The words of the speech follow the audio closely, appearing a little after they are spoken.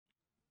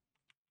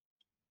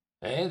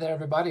Hey there,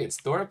 everybody. It's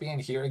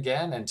Thorpian here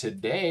again, and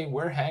today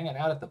we're hanging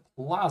out at the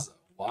plaza.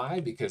 Why?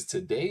 Because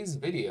today's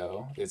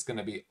video is going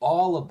to be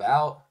all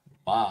about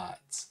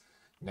mods.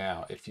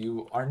 Now, if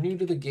you are new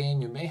to the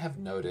game, you may have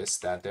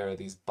noticed that there are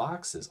these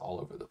boxes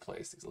all over the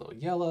place. These little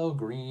yellow,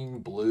 green,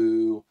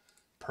 blue,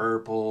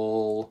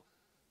 purple,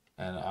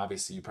 and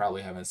obviously you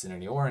probably haven't seen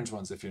any orange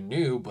ones if you're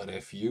new, but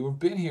if you've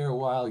been here a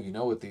while, you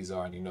know what these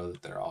are and you know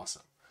that they're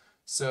awesome.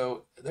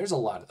 So there's a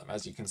lot of them.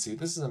 As you can see,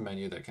 this is a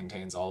menu that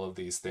contains all of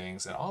these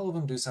things, and all of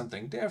them do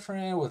something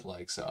different with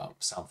like some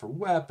for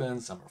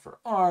weapons, some are for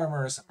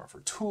armor, some are for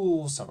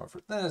tools, some are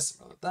for this,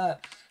 some are for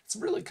that. It's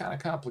really kind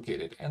of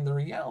complicated. And the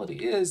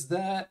reality is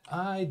that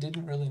I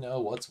didn't really know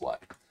what's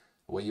what.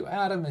 The way you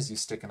add them is you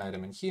stick an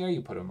item in here,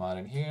 you put a mod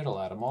in here, it'll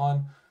add them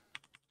on.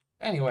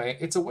 Anyway,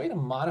 it's a way to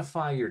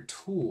modify your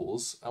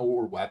tools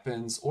or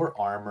weapons or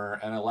armor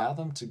and allow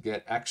them to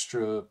get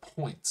extra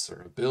points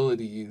or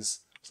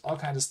abilities. There's all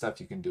kinds of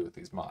stuff you can do with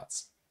these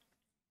mods.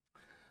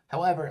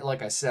 However,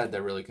 like I said,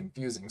 they're really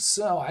confusing.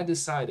 So I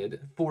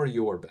decided, for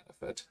your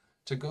benefit,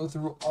 to go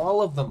through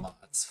all of the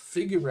mods,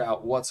 figure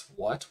out what's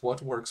what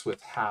works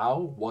with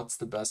how, what's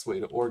the best way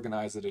to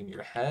organize it in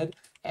your head,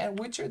 and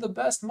which are the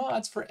best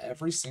mods for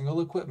every single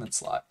equipment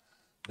slot.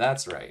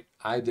 That's right,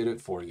 I did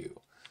it for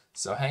you.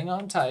 So hang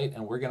on tight,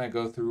 and we're going to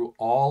go through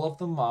all of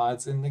the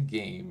mods in the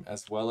game,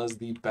 as well as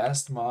the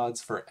best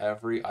mods for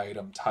every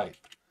item type.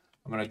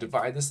 I'm going to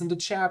divide this into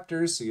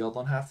chapters so y'all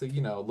don't have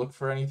to, look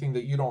for anything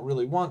that you don't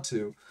really want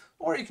to,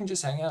 or you can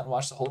just hang out and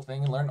watch the whole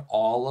thing and learn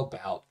all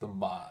about the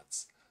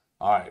mods.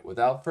 All right,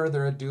 without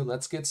further ado,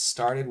 let's get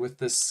started with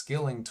the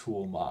skilling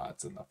tool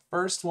mods. And the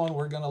first one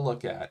we're going to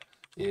look at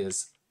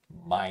is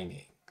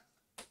mining.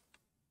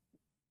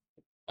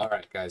 All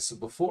right, guys, so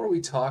before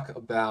we talk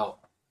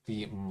about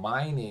the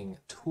mining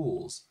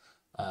tools,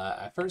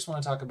 I first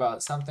want to talk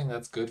about something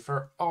that's good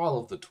for all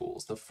of the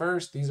tools. The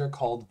first, these are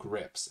called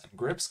grips, and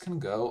grips can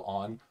go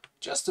on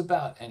just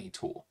about any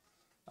tool.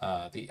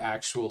 The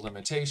actual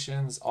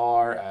limitations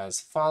are as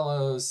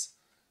follows.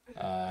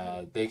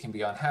 They can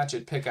be on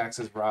hatchet,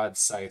 pickaxes, rods,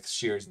 scythes,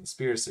 shears, and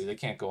spears, so they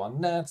can't go on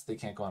nets, they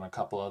can't go on a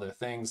couple other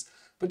things,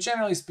 but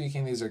generally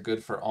speaking, these are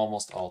good for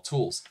almost all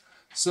tools.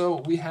 So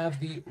we have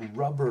the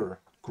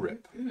rubber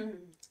grip.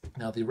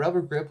 Now, the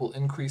rubber grip will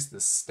increase the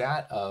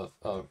stat of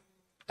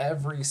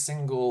every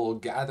single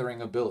gathering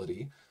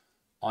ability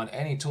on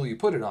any tool you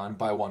put it on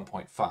by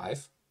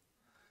 1.5.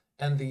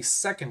 And the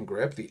second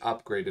grip, the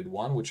upgraded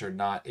one, which are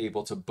not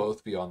able to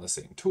both be on the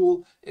same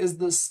tool, is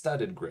the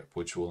studded grip,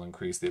 which will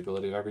increase the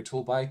ability of every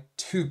tool by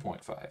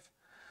 2.5.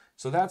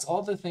 So that's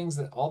all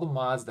the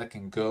mods that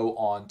can go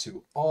on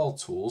to all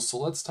tools. So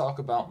let's talk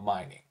about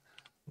mining.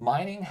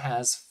 Mining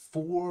has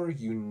 4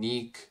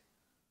 unique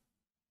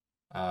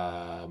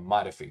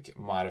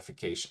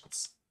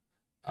modifications.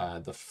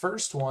 The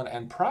first one,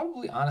 and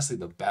probably honestly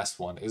the best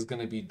one, is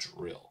going to be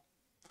drill.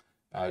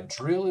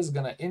 Drill is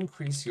going to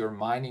increase your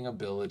mining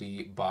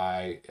ability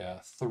by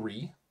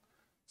 3.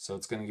 So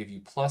it's going to give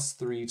you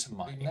 +3 to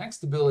mine. The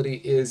next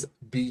ability is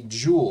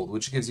Bejeweled,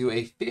 which gives you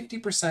a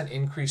 50%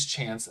 increased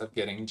chance of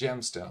getting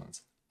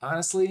gemstones.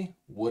 Honestly,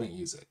 wouldn't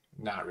use it.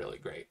 Not really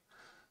great.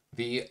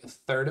 The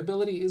third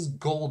ability is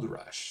Gold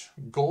Rush.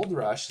 Gold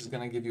Rush is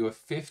going to give you a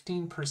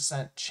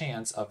 15%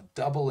 chance of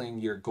doubling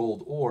your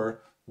gold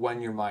ore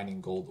when you're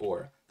mining gold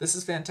ore. This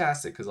is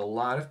fantastic because a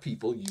lot of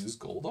people use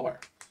gold ore.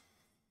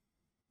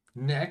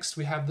 Next,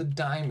 we have the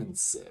Diamond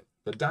Sieve.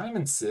 The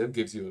Diamond Sieve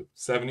gives you a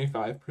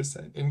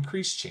 75%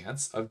 increased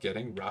chance of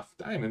getting rough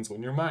diamonds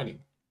when you're mining.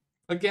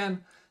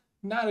 Again,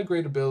 not a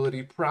great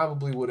ability,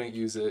 probably wouldn't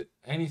use it.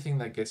 Anything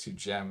that gets you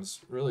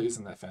gems really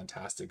isn't that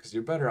fantastic because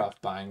you're better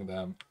off buying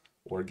them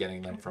or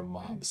getting them from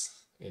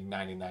mobs in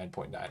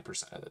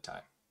 99.9% of the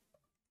time,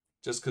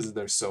 just because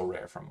they're so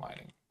rare from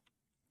mining.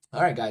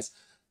 All right, guys,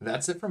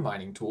 that's it for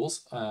mining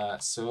tools.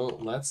 So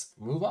let's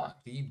move on.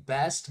 The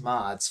best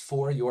mods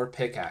for your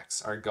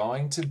pickaxe are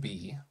going to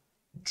be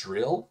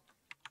drill,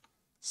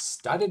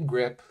 studded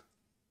grip,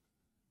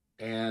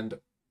 and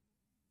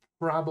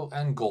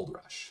gold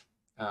rush.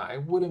 I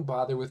wouldn't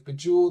bother with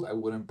Bejeweled. I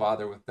wouldn't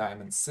bother with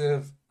Diamond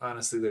Sieve.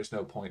 Honestly, there's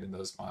no point in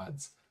those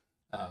mods.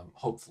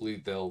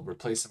 Hopefully they'll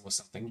replace them with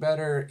something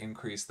better,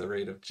 increase the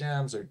rate of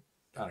gems, or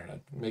I don't know,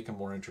 make them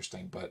more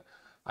interesting, but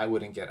I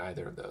wouldn't get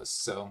either of those.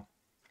 So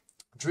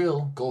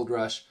drill, gold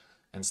rush,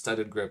 and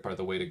studded grip are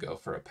the way to go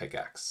for a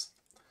pickaxe.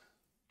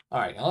 All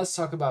right, now let's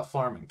talk about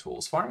farming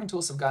tools. Farming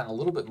tools have gotten a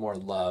little bit more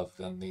love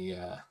than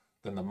the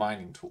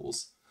mining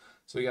tools.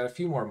 So we got a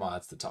few more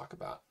mods to talk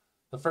about.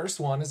 The first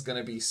one is going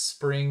to be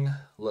Spring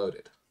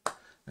Loaded.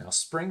 Now,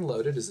 Spring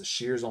Loaded is a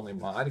shears only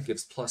mod. It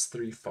gives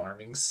 +3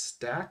 farming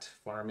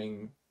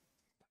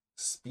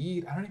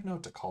speed. I don't even know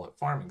what to call it.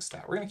 Farming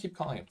stat. We're going to keep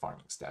calling it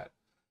farming stat.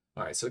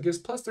 All right, so it gives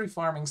 +3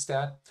 farming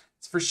stat.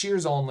 It's for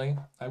shears only.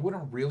 I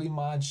wouldn't really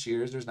mod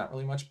shears. There's not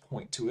really much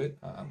point to it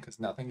because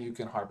nothing you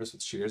can harvest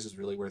with shears is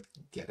really worth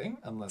getting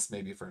unless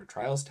maybe for a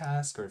trials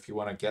task or if you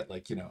want to get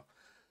like,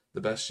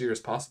 the best shears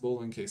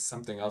possible in case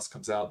something else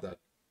comes out that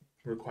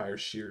requires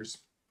shears.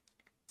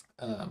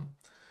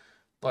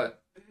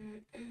 But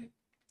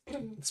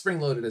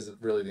Spring-loaded is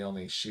really the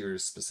only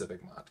shears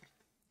specific mod.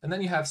 And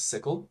then you have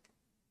sickle,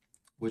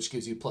 which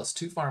gives you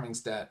 +2 farming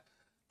stat,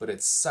 but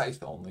it's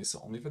scythe only,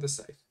 so only for the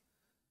scythe.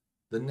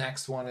 The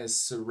next one is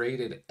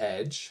serrated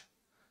edge.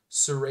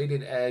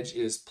 Serrated edge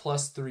is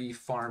 +3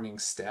 farming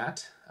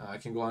stat.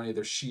 It can go on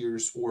either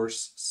shears or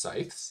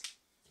scythes.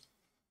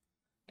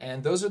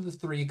 And those are the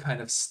three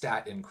kind of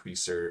stat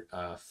increaser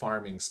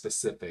farming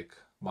specific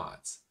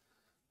mods.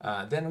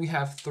 Then we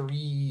have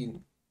three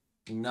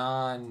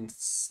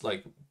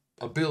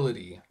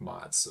ability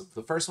mods. So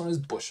the first one is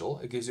bushel.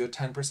 It gives you a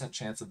 10%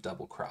 chance of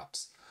double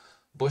crops.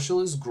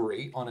 Bushel is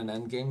great on an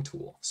endgame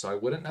tool, so I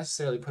wouldn't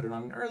necessarily put it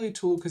on an early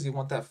tool because you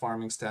want that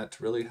farming stat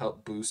to really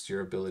help boost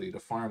your ability to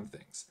farm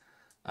things.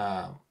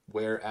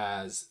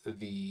 Whereas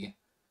the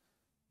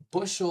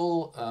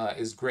bushel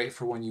is great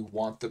for when you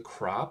want the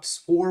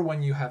crops or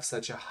when you have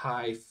such a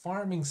high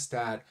farming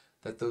stat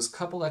that those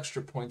couple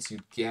extra points you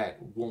get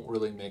won't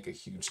really make a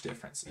huge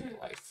difference in your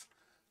life.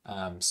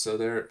 So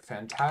they're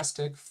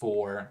fantastic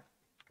for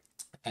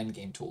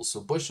endgame tools. So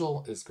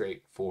bushel is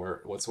great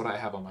for what I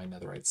have on my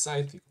netherite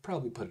scythe. You could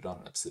probably put it on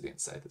an obsidian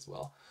scythe as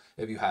well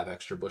if you have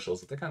extra bushels,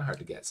 but they're kind of hard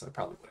to get, so I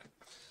probably wouldn't.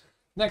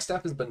 Next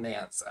up is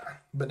Bonanza.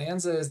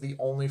 Bonanza is the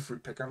only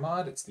fruit picker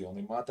mod. It's the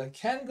only mod that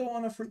can go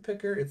on a fruit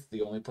picker. It's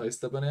the only place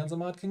the Bonanza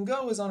mod can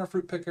go is on a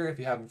fruit picker. If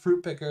you have a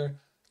fruit picker,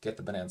 get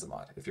the Bonanza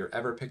mod. If you're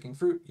ever picking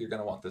fruit, you're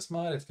going to want this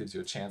mod. It gives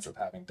you a chance of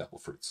having double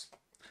fruits.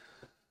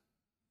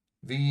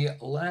 The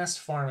last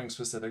farming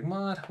specific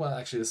mod, well,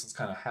 actually this one's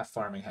kind of half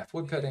farming, half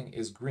woodcutting,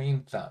 is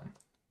Green Thumb.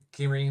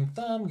 Green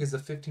Thumb gives a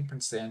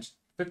 15%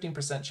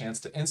 chance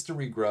to insta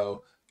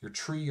regrow your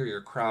tree or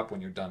your crop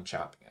when you're done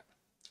chopping it.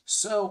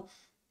 So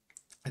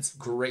it's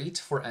great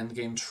for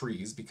endgame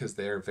trees because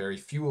there are very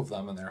few of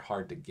them and they're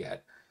hard to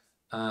get.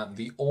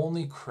 The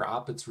only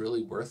crop it's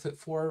really worth it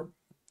for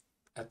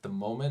at the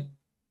moment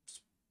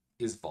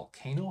is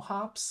volcano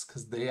hops,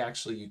 because they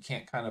actually, you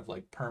can't kind of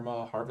like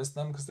perma harvest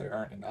them because there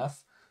aren't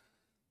enough.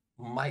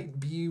 Might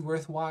be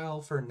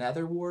worthwhile for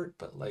netherwort,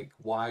 but like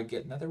why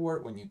get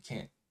netherwort when you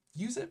can't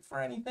use it for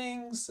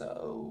anything?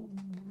 So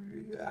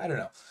I don't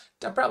know.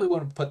 I probably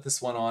wouldn't put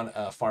this one on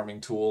a farming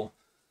tool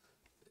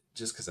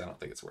just because I don't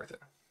think it's worth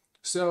it.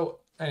 So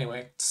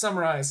anyway, to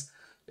summarize,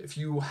 if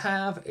you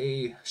have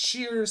a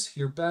shears,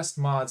 your best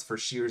mods for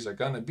shears are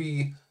going to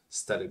be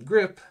studded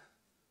grip,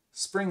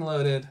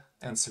 spring-loaded,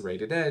 and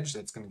serrated edge.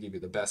 That's going to give you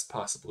the best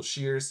possible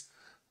shears.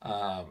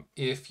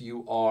 If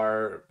you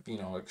are,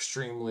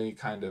 extremely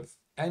kind of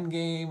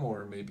endgame,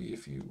 or maybe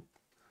if you,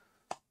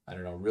 I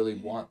don't know, really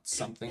want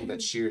something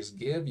that shears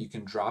give, you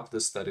can drop the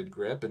studded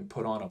grip and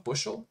put on a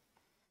bushel.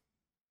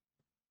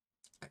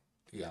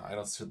 Yeah, I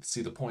don't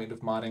see the point of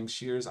modding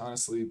shears,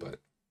 honestly,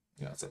 but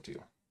it's up to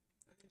you.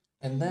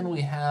 And then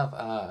we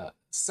have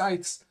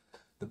scythes.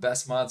 The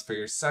best mods for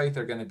your scythe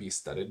are going to be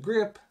studded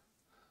grip,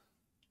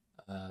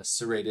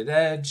 serrated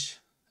edge,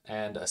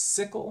 and a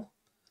sickle.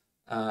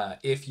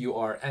 If you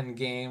are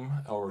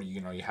endgame or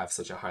you have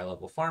such a high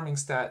level farming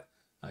stat,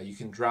 you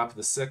can drop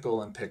the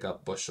sickle and pick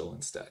up bushel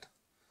instead.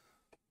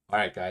 All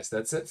right, guys,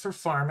 that's it for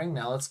farming.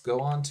 Now let's go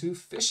on to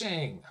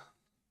fishing.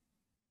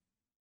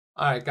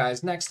 All right,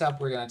 guys, next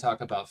up we're going to talk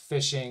about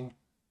fishing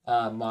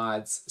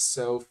mods.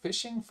 So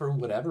fishing, for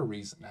whatever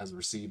reason, has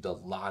received a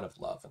lot of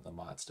love in the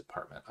mods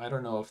department. I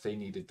don't know if they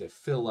needed to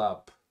fill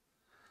up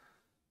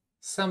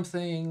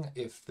something,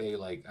 if they I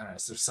don't know,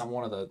 if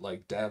one of the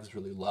devs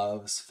really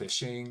loves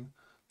fishing.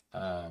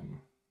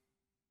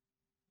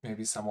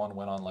 Maybe someone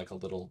went on a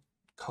little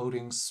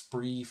coding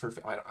spree for,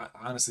 I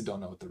honestly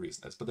don't know what the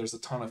reason is, but there's a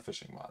ton of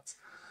fishing mods.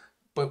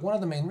 But one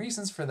of the main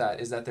reasons for that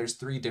is that there's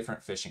 3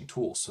 different fishing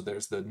tools. So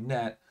there's the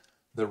net,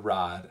 the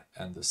rod,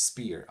 and the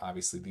spear.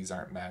 Obviously these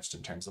aren't matched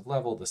in terms of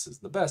level. This is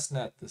the best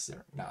net, this is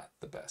not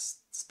the best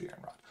spear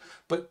and rod.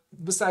 But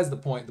besides the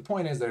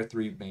point is there are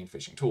 3 main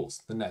fishing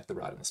tools: the net, the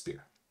rod, and the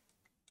spear.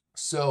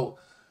 So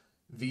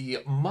the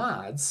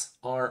mods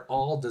are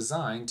all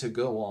designed to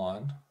go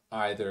on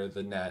either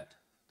the net,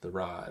 the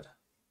rod,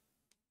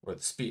 or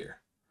the spear.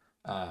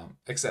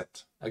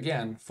 Except,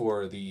 again,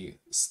 for the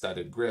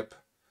studded grip,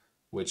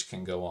 which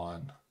can go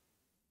on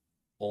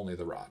only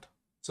the rod.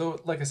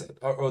 So, like I said,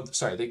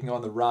 sorry, they can go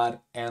on the rod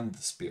and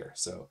the spear.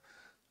 So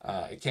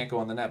it can't go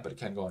on the net, but it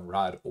can go on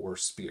rod or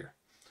spear.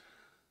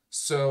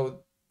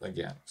 So,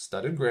 again,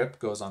 studded grip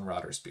goes on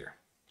rod or spear.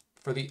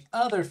 For the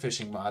other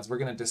fishing mods, we're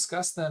going to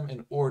discuss them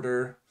in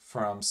order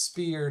from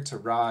spear to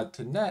rod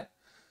to net,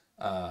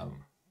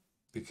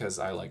 because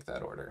I like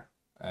that order,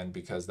 and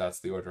because that's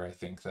the order I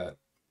think that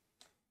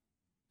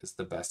is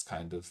the best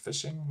kind of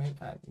fishing.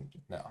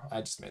 No, I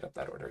just made up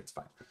that order. It's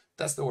fine.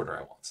 That's the order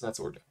I want, so that's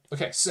what we're doing.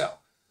 Okay, so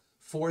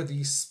for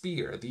the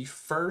spear, the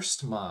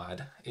first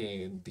mod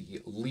in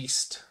the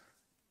least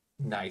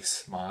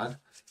nice mod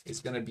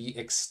is going to be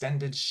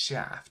Extended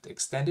Shaft.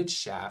 Extended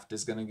Shaft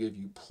is going to give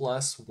you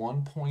plus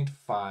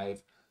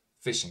 1.5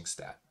 fishing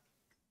stat.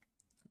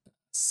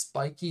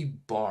 Spiky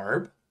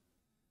Barb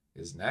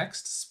is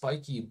next.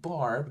 Spiky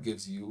Barb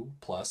gives you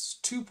plus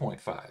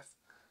 2.5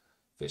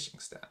 fishing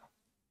stat.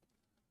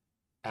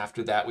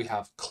 After that, we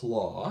have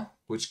claw,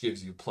 which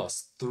gives you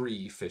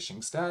 +3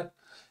 fishing stat.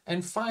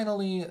 And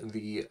finally,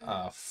 the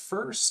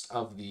first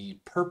of the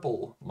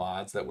purple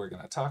mods that we're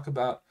going to talk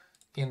about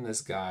in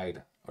this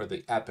guide, or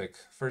the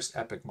first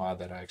epic mod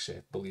that I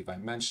actually believe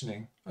I'm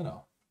mentioning. Oh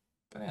no,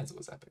 Bonanza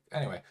was epic.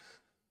 Anyway,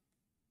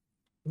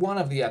 one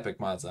of the epic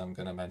mods I'm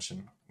going to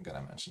mention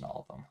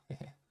all of them,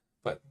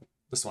 but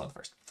this is one of the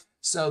first.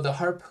 So the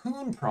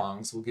harpoon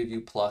prongs will give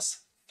you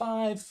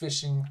 +5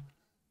 fishing.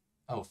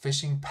 Oh,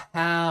 fishing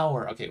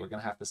power. Okay, we're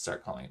going to have to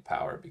start calling it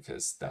power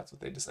because that's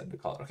what they decided to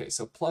call it. Okay,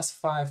 so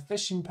 +5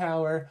 fishing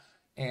power,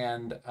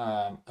 and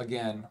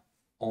again,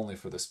 only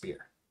for the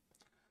spear.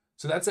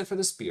 So that's it for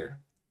the spear.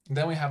 And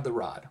then we have the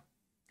rod.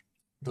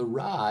 The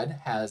rod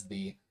has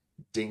the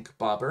dink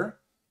bobber,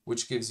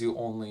 which gives you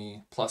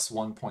only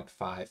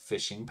 +1.5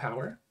 fishing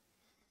power.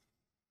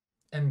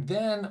 And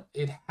then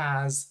it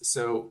has,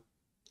 so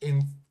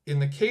in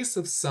the case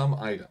of some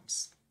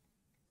items,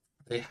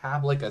 they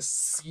have like a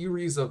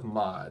series of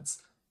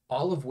mods,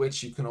 all of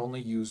which you can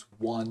only use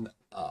one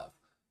of.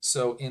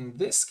 So in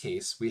this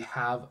case, we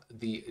have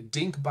the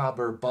dink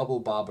bobber, bubble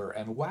bobber,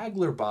 and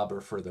waggler bobber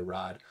for the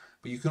rod,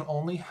 but you can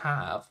only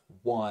have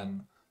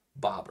one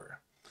bobber.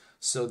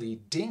 So the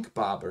dink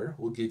bobber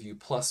will give you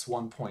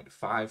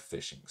 +1.5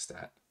 fishing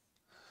stat,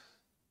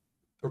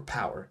 or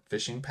power,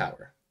 fishing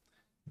power.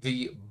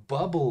 The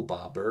bubble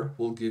bobber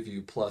will give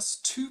you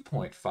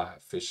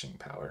 +2.5 fishing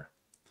power.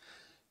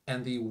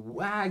 And the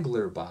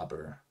waggler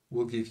bobber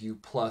will give you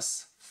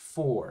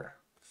 +4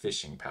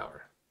 fishing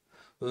power.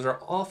 Those are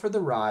all for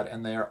the rod,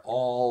 and they are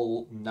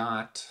all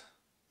not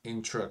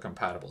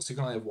intra-compatible. So you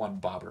can only have one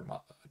bobber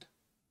mod.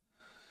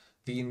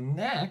 The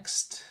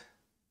next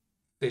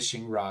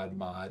fishing rod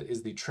mod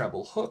is the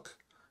treble hook.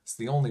 It's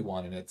the only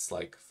one in its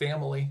like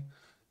family,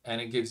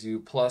 and it gives you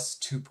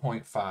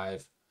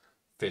 +2.5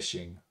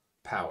 fishing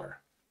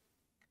power.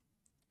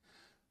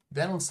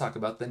 Then let's talk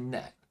about the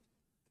net.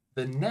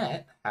 The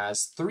net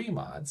has 3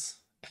 mods,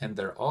 and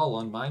they're all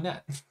on my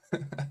net.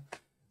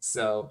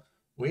 So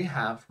we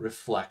have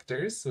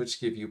reflectors, which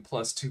give you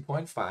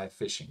 +2.5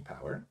 fishing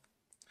power.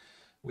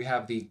 We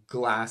have the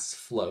glass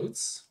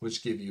floats,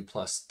 which give you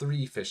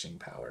 +3 fishing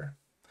power.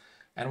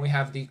 And we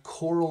have the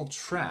coral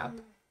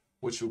trap,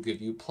 which will give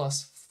you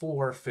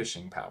 +4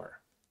 fishing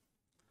power.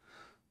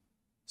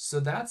 So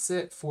that's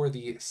it for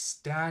the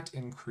stat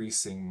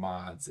increasing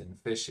mods in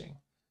fishing.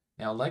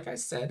 Now, like I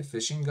said,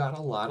 fishing got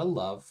a lot of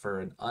love for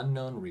an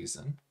unknown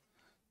reason,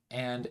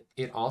 and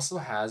it also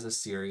has a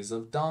series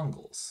of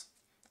dongles.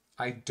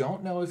 I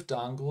don't know if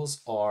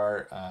dongles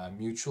are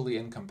mutually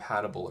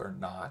incompatible or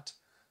not,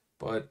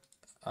 but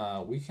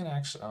we can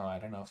actually, oh, I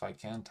don't know if I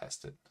can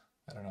test it.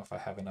 I don't know if I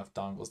have enough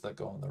dongles that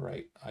go on the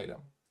right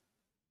item.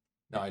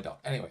 No, I don't.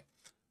 Anyway,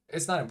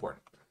 it's not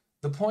important.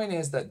 The point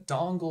is that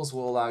dongles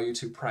will allow you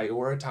to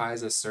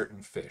prioritize a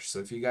certain fish. So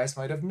if you guys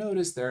might have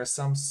noticed, there are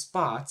some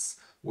spots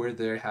where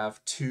they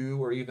have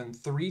 2 or even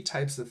 3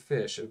 types of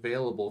fish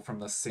available from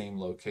the same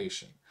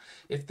location.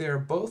 If they're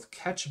both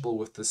catchable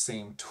with the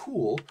same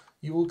tool,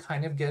 you will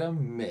kind of get a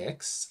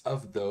mix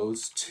of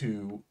those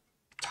 2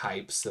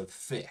 types of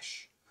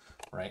fish,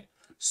 right?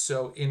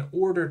 So in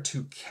order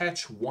to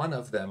catch one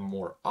of them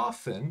more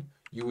often,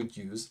 you would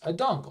use a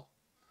dongle.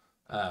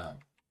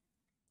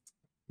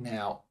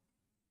 Now,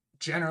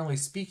 generally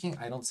speaking,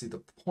 I don't see the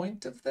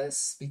point of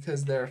this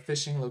because there are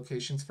fishing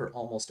locations for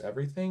almost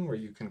everything where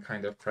you can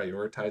kind of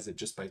prioritize it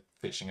just by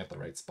fishing at the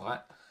right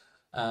spot.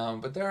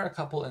 But there are a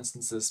couple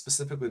instances,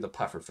 specifically the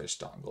pufferfish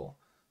dongle,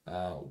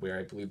 where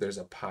I believe there's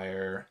a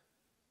pyre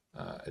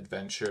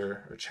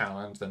adventure or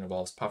challenge that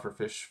involves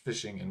pufferfish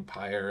fishing in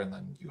pyre, and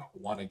then you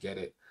want to get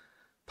it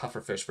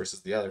pufferfish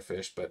versus the other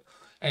fish. But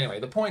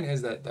anyway, the point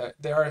is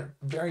that there are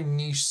very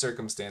niche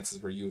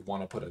circumstances where you would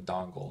want to put a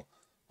dongle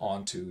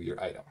onto your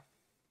item.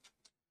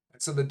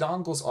 So the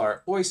dongles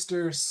are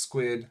oyster,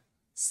 squid,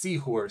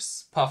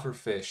 seahorse,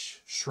 pufferfish,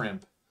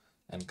 shrimp,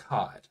 and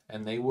cod.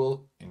 And they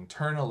will in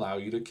turn allow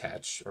you to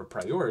catch or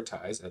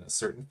prioritize at a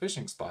certain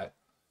fishing spot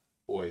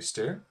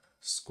oyster,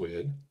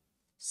 squid,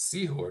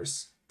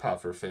 seahorse,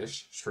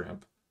 pufferfish,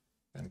 shrimp,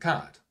 and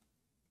cod.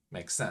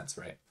 Makes sense,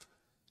 right?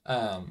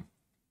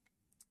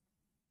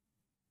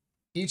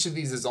 Each of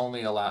these is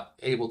only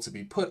able to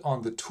be put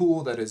on the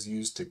tool that is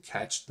used to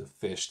catch the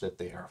fish that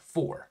they are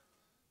for,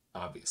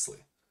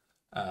 obviously.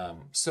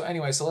 So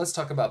anyway, so let's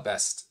talk about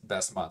best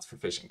mods for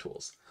fishing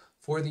tools.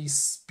 For the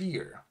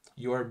spear,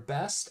 your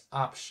best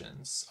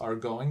options are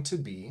going to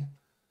be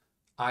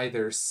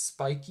either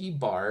spiky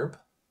barb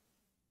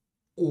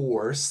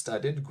or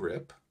studded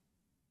grip,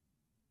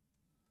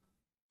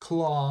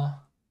 claw,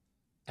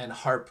 and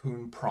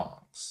harpoon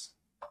prongs.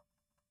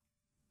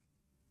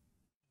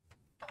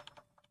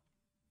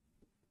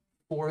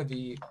 For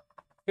the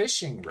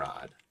fishing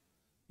rod,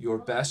 your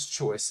best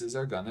choices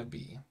are going to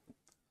be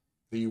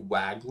the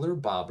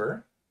waggler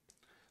bobber,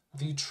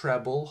 the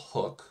treble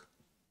hook,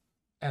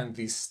 and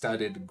the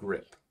studded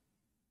grip.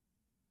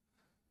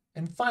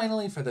 And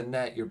finally, for the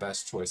net, your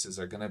best choices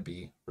are going to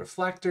be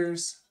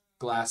reflectors,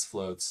 glass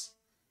floats,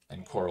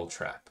 and coral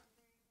trap.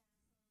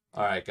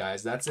 All right,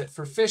 guys, that's it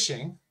for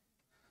fishing.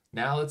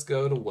 Now let's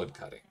go to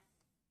woodcutting.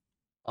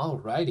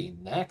 Alrighty,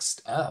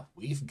 next up,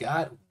 we've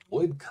got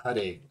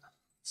woodcutting.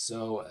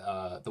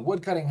 So the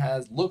woodcutting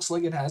looks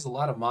like it has a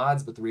lot of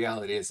mods, but the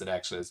reality is it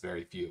actually has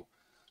very few.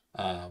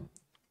 Um,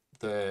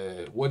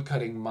 the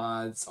woodcutting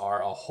mods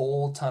are a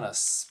whole ton of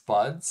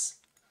spuds.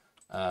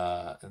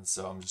 And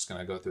so I'm just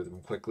going to go through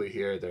them quickly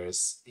here.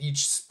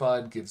 Each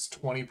spud gives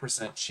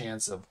 20%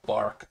 chance of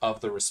bark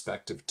of the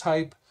respective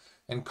type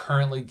and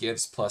currently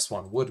gives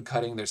 +1 wood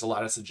cutting. There's a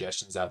lot of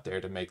suggestions out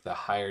there to make the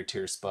higher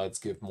tier spuds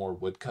give more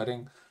wood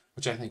cutting,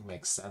 which I think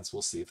makes sense.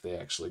 We'll see if they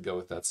actually go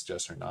with that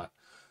suggestion or not.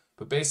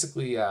 But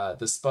basically,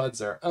 the spuds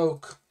are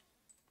oak,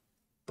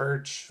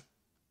 birch,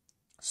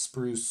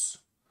 spruce,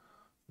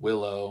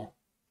 willow,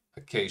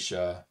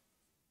 acacia,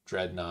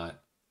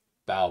 dreadnought,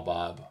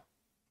 baobab,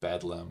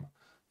 bedlam,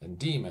 and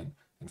demon.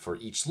 And for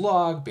each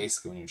log,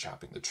 basically when you're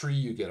chopping the tree,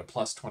 you get a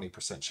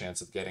 +20%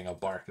 chance of getting a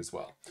bark as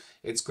well.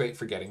 It's great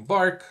for getting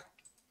bark.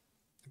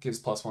 It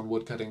gives +1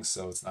 wood cutting,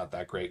 so it's not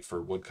that great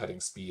for wood cutting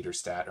speed or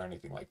stat or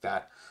anything like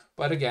that.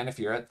 But again, if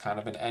you're at kind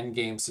of an end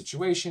game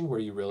situation where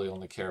you really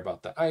only care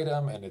about the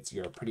item and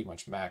you're pretty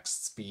much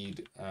maxed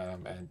speed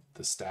and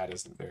the stat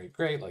isn't very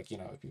great, like,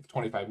 if you have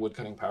 25 wood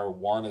cutting power,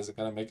 1 isn't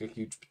going to make a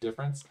huge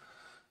difference.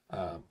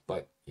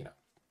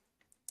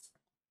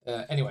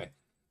 Anyway,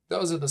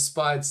 those are the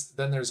spuds.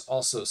 Then there's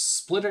also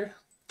Splitter.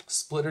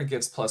 Splitter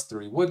gives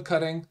 +3 wood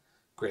cutting.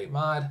 Great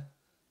mod.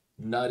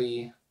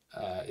 Nutty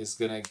is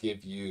going to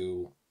give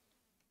you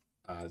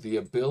the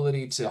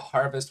ability to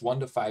harvest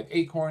 1 to 5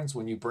 acorns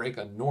when you break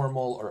a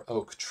normal or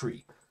oak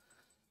tree.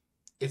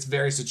 It's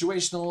very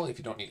situational. If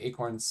you don't need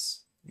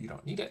acorns, you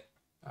don't need it,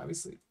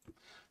 obviously.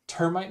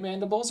 Termite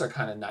mandibles are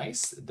kind of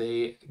nice.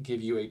 They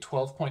give you a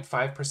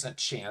 12.5%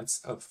 chance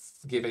of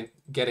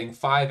getting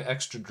 5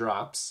 extra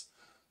drops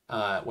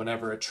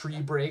whenever a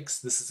tree breaks.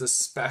 This is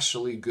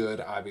especially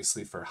good,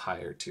 obviously, for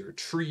higher tier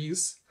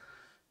trees.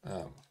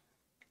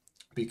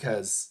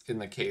 Because in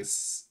the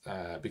case,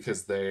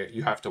 because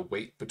you have to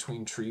wait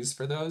between trees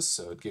for those,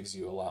 so it gives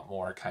you a lot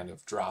more kind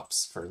of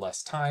drops for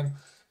less time.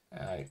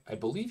 I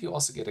believe you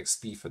also get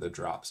XP for the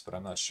drops, but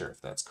I'm not sure if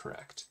that's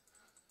correct.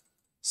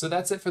 So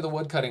that's it for the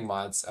woodcutting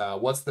mods.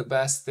 What's the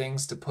best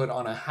things to put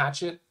on a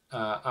hatchet?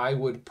 I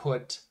would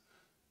put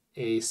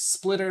a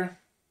splitter,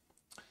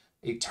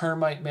 a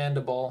termite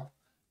mandible,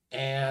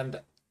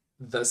 and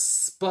the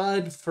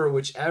spud for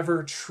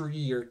whichever tree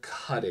you're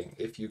cutting,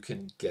 if you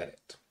can get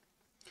it.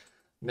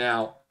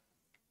 Now,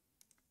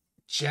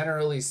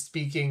 generally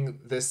speaking,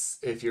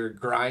 if you're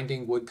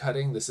grinding wood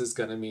cutting, this is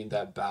going to mean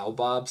that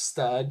baobab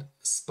spud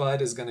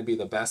is going to be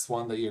the best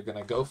one that you're going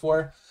to go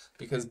for,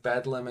 because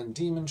bedlam and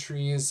demon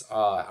trees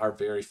are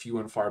very few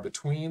and far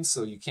between,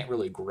 so you can't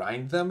really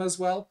grind them as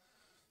well.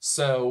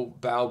 So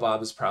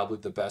baobab is probably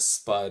the best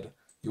spud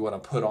you want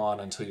to put on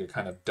until you're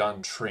kind of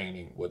done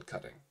training wood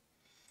cutting.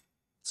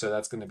 So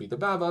that's going to be the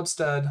baobab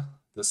stud,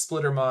 the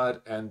splitter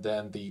mod, and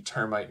then the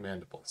termite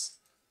mandibles.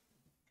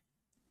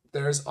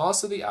 There's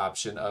also the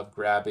option of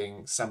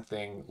grabbing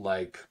something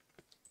like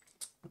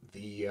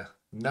the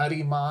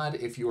nutty mod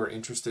if you are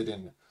interested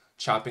in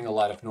chopping a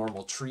lot of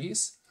normal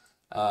trees.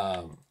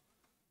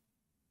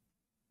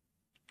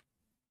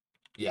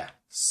 Yeah,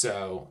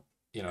 so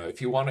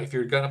if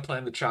you're gonna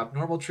plan to chop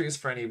normal trees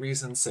for any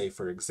reason, say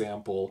for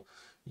example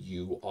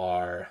you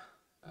are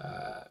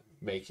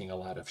making a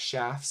lot of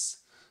shafts,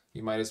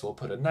 you might as well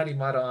put a nutty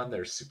mod on.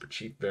 They're super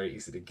cheap, very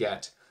easy to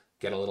get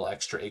a little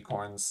extra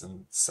acorns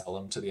and sell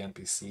them to the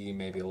NPC,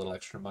 maybe a little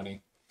extra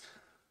money.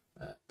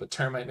 But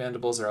termite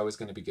mandibles are always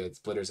going to be good.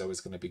 Splitter's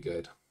always going to be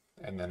good.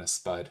 And then a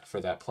spud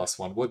for that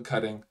 +1 wood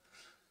cutting.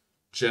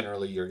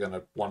 Generally, you're going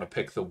to want to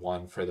pick the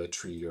one for the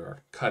tree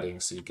you're cutting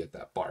so you get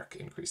that bark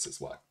increase as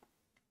well.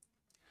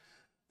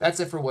 That's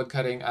it for wood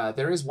cutting.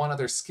 There is one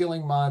other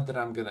skilling mod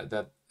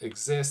that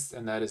exists,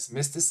 and that is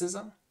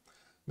mysticism.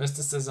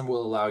 Mysticism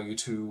will allow you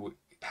to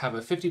have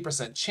a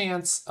 50%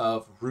 chance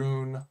of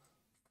rune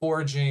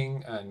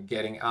forging and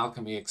getting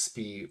alchemy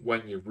XP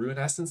when you're rune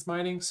essence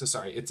mining. So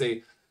sorry, it's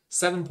a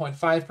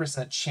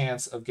 7.5%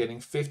 chance of getting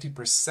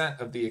 50%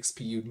 of the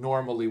XP you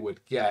normally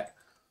would get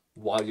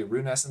while you're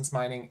rune essence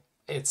mining.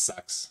 It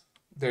sucks.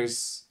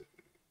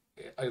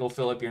 It'll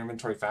fill up your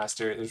inventory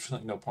faster. There's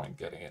really no point in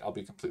getting it. I'll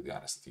be completely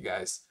honest with you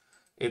guys.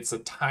 It's a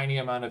tiny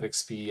amount of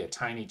XP, a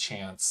tiny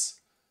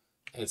chance.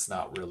 It's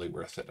not really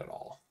worth it at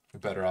all.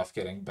 You're better off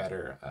getting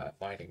better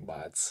mining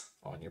mods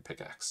on your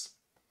pickaxe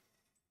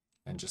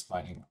and just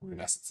mining rune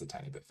essence a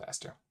tiny bit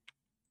faster.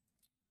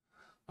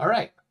 All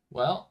right,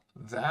 well,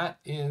 that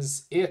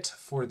is it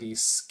for the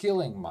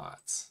skilling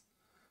mods.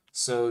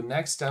 So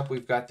next up,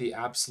 we've got the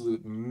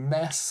absolute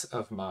mess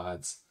of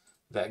mods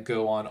that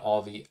go on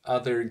all the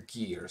other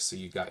gear. So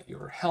you got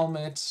your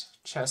helmet,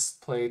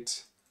 chest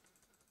plate,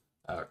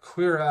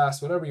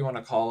 cuirass, whatever you want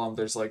to call them.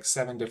 There's like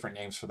 7 different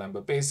names for them,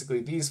 but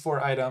basically these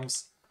 4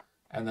 items,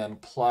 and then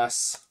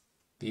plus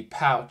the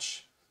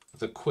pouch,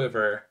 the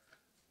quiver,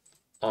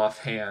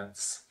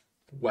 offhands,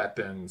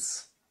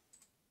 weapons,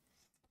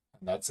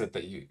 and that's it.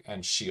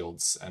 And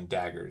shields and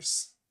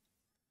daggers.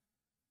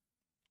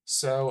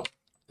 So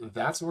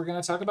that's what we're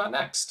going to talk about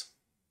next.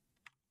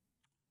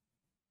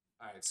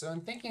 All right, so in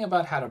thinking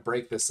about how to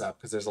break this up,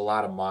 because there's a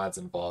lot of mods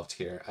involved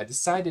here, I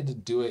decided to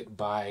do it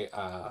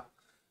by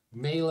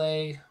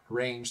melee,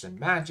 ranged, and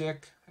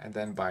magic, and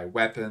then by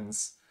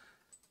weapons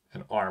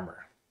and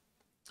armor.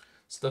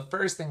 So the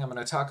first thing I'm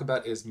going to talk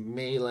about is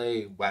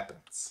melee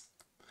weapons.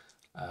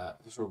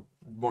 So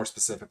more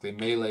specifically,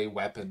 melee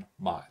weapon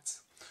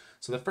mods.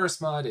 So the first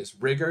mod is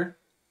Rigor,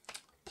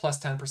 plus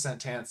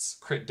 10% chance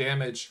crit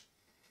damage.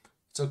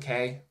 It's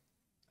okay.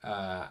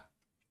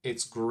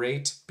 It's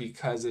great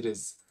because it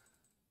is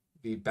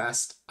the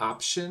best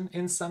option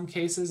in some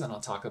cases, and I'll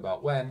talk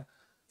about when.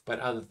 But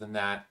other than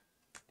that,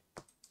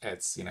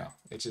 it's,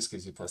 it just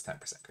gives you plus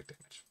 10% crit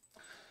damage.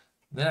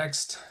 The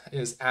next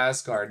is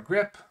Asgard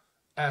Grip.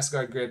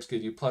 Asgard Grips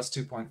give you plus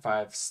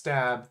 2.5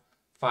 stab,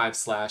 5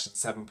 slash, and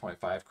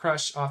 7.5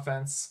 crush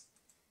offense.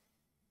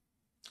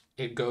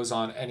 It goes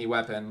on any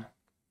weapon,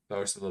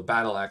 those are the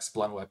battle axe,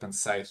 blunt weapon,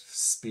 scythe,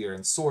 spear,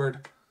 and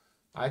sword.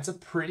 It's a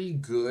pretty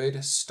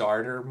good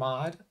starter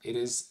mod. It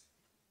is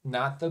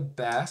not the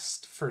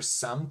best for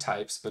some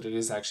types, but it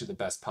is actually the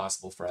best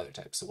possible for other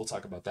types. So we'll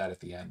talk about that at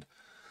the end.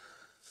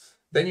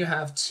 Then you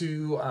have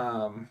two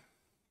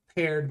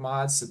paired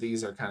mods. So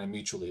these are kind of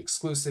mutually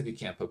exclusive. You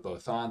can't put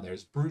both on.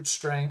 There's Brute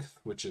Strength,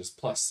 which is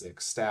plus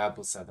 6 stab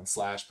with 7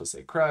 slash plus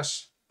 8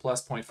 crush,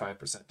 plus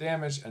 0.5%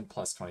 damage, and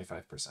plus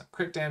 25%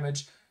 crit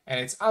damage. And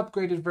its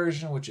upgraded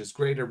version, which is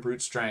Greater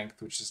Brute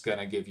Strength, which is going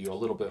to give you a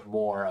little bit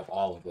more of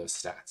all of those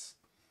stats.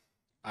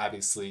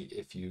 Obviously,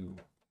 if you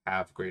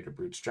have Greater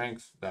Brute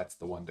Strength, that's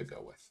the one to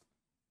go with.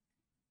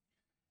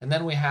 And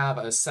then we have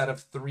a set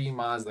of 3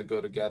 mods that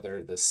go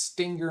together, the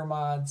Stinger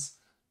mods.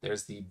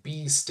 There's the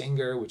Bee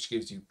Stinger, which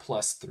gives you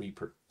plus 3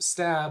 per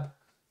stab,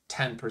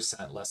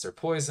 10% lesser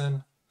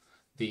poison.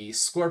 The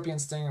Scorpion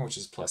Stinger, which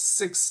is plus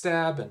 6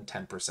 stab and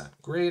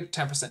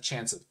 10%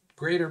 chance of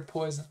greater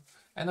poison.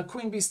 And the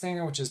Queen Bee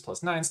Stinger, which is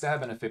plus 9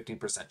 stab and a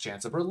 15%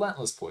 chance of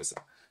relentless poison.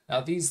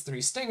 Now these 3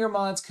 Stinger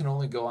mods can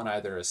only go on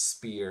either a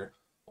spear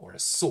or a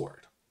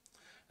sword.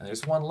 And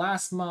there's one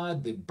last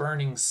mod, the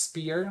Burning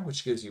Spear,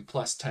 which gives you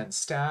plus 10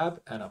 stab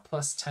and a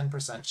plus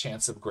 10%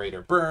 chance of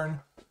greater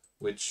burn,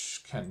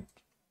 which can,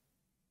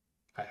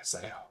 as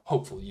I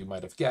hopefully you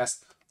might have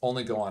guessed,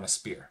 only go on a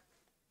spear.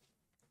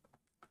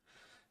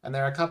 And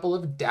there are a couple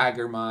of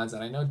dagger mods,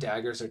 and I know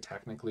daggers are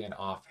technically an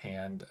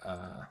offhand,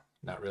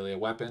 not really a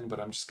weapon, but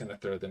I'm just going to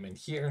throw them in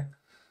here.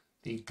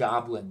 The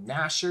Goblin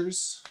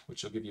Gnashers,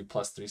 which will give you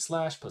plus 3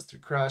 slash, plus 3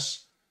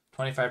 crush,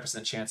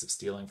 25% chance of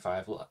stealing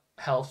 5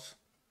 health.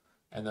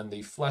 And then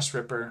the Flesh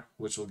Ripper,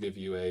 which will give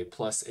you a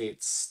plus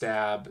 8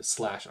 stab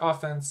slash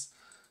offense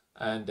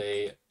and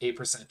a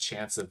 8%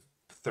 chance of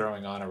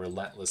throwing on a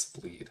relentless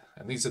bleed.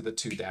 And these are the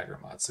 2 dagger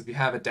mods. So if you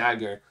have a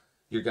dagger,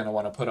 you're going to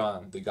want to put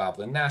on the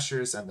Goblin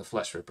Gnashers and the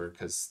Flesh Ripper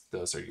because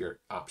those are your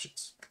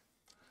options.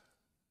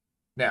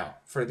 Now,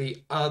 for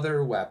the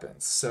other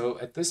weapons. So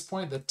at this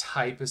point, the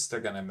typists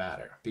are going to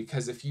matter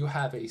because if you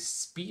have a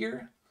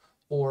spear,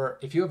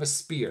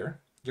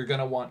 you're going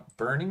to want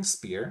Burning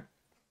Spear,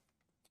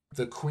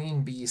 the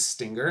Queen Bee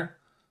Stinger,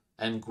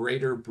 and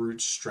Greater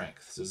Brute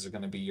Strength. Those are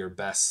going to be your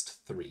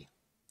best 3.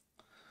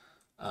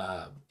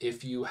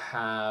 If you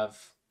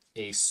have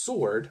a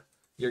sword,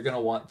 you're going to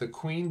want the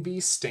Queen Bee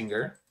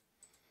Stinger,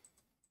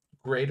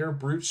 Greater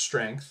Brute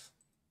Strength,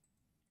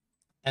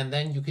 and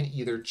then you can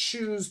either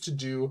choose to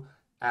do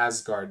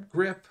Asgard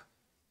Grip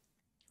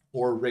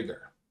or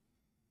Rigor.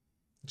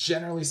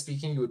 Generally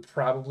speaking, you would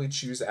probably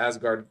choose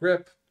Asgard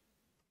Grip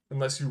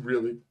unless you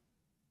really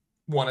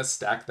want to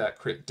stack that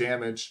crit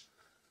damage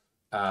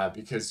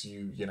because because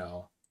you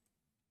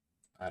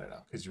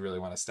really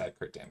want to stack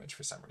crit damage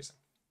for some reason.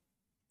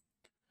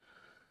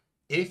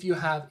 If you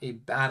have a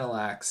battle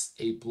axe,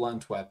 a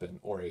blunt weapon,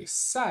 or a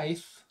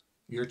scythe,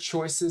 your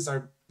choices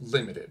are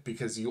limited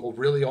because you will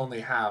really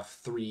only have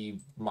 3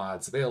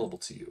 mods available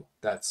to you.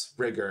 That's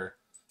Rigor,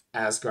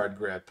 Asgard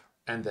Grip,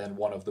 and then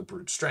one of the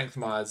Brute Strength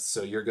mods.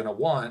 So you're going to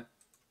want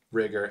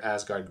Rigor,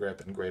 Asgard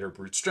Grip, and Greater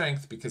Brute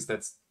Strength because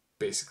that's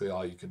basically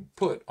all you can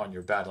put on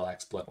your battle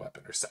axe, blunt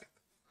weapon, or scythe.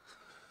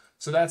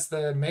 So that's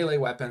the melee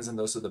weapons, and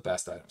those are the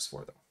best items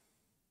for them.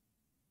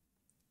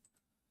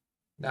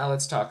 Now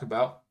let's talk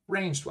about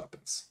ranged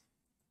weapons.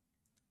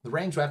 The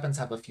ranged weapons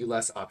have a few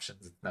less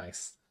options. It's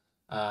nice.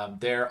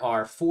 There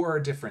are 4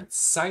 different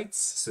sights,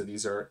 so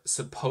these are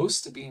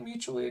supposed to be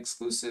mutually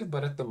exclusive,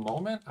 but at the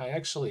moment I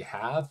actually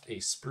have a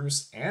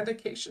spruce and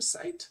acacia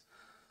sight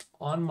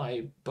on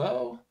my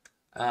bow.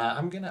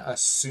 I'm going to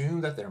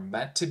assume that they're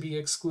meant to be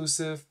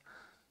exclusive,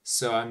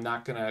 so I'm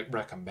not going to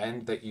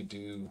recommend that you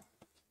do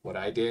what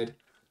I did.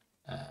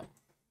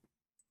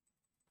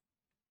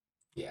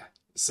 Yeah,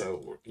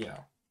 so,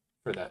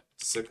 for that,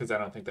 because I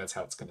don't think that's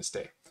how it's going to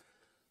stay.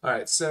 All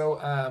right,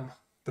 so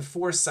the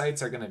 4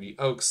 sights are going to be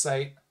oak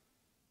sight,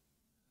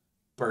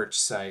 birch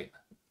sight,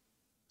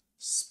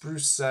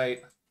 spruce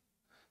sight,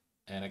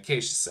 and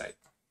acacia sight.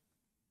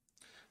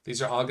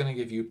 These are all going to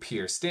give you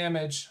pierce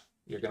damage.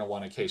 You're going to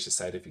want acacia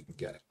sight if you can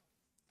get it.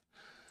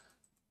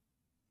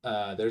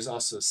 There's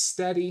also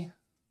steady,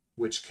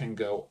 which can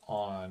go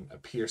on a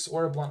pierce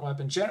or a blunt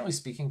weapon. Generally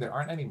speaking, there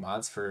aren't any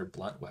mods for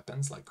blunt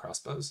weapons like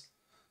crossbows.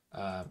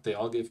 They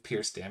all give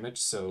pierce damage,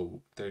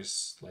 so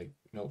there's like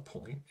no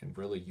point in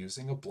really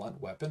using a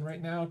blunt weapon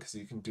right now because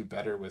you can do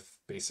better with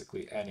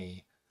basically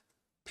any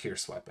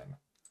pierce weapon.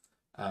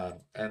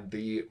 And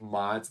the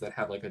mods that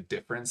have like a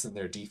difference in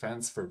their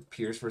defense for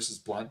pierce versus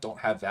blunt don't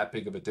have that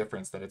big of a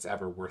difference that it's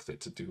ever worth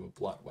it to do a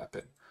blunt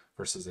weapon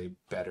versus a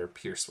better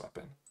pierce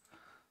weapon.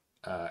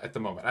 At the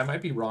moment, I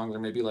might be wrong. There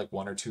may be like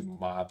one or two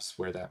mobs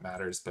where that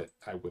matters, but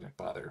I wouldn't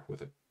bother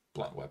with a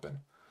blunt weapon.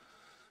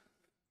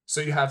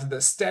 So you have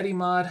the steady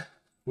mod,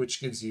 which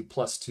gives you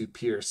 +2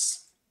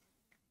 pierce,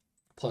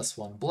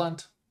 +1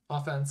 blunt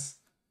offense.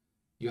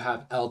 You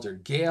have Elder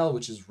Gale,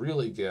 which is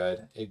really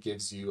good. It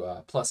gives you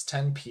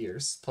 +10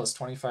 pierce,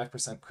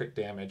 +25% crit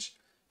damage,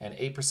 and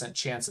 8%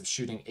 chance of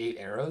shooting 8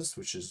 arrows,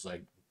 which is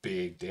like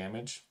big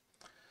damage.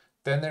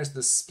 Then there's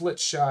the split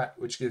shot,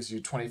 which gives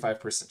you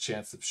 25%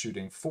 chance of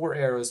shooting 4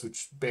 arrows,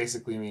 which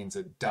basically means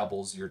it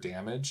doubles your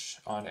damage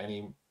on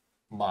any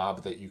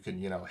mob that you can,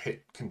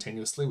 hit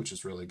continuously, which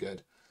is really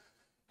good.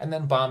 And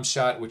then bomb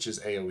shot, which is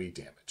AoE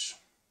damage.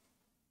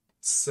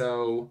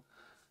 So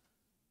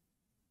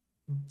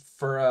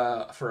for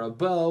a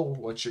bow,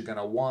 what you're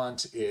gonna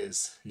want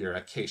is your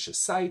acacia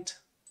sight.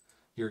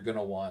 You're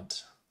gonna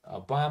want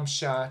a bomb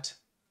shot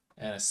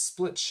and a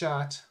split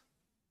shot.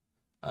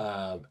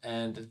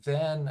 And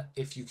then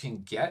if you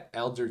can get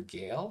Elder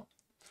Gale,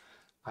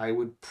 I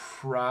would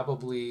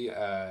probably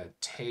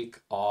take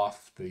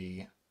off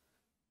the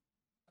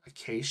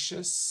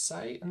Acacia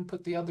Sight and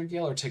put the Elder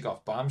Gale, or take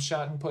off Bomb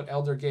Shot and put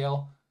Elder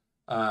Gale.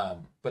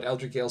 But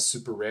Elder Gale's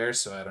super rare,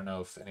 so I don't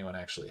know if anyone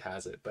actually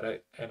has it.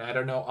 But I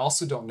don't know.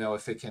 Also, don't know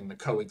if it can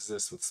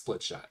coexist with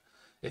Split Shot.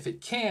 If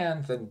it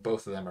can, then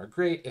both of them are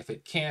great. If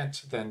it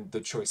can't, then the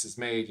choice is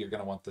made. You're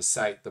going to want the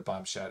Sight, the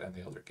Bomb Shot, and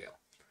the Elder Gale.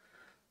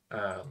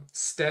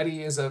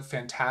 Steady is a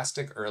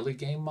fantastic early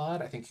game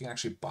mod. I think you can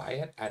actually buy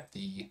it at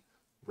the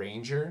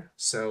Ranger.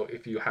 So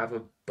if you have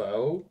a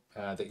bow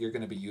that you're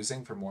going to be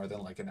using for more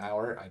than like an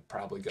hour, I'd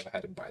probably go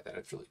ahead and buy that.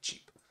 It's really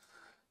cheap.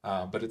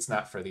 But it's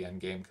not for the end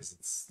game because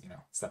it's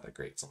not that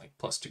great. It's only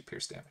 +2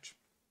 pierce damage.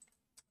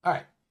 All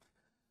right,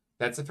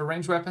 that's it for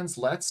ranged weapons.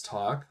 Let's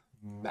talk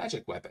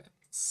magic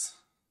weapons.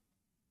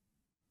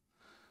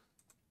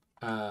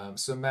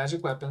 So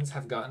magic weapons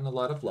have gotten a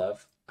lot of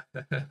love.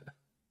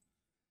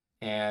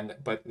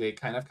 But they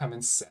kind of come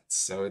in sets,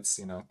 so it's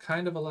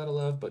kind of a lot of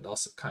love, but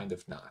also kind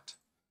of not.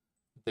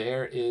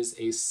 There is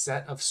a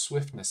set of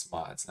swiftness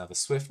mods. Now the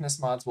swiftness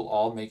mods will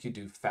all make you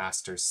do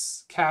faster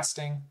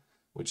casting,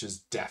 which is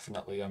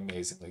definitely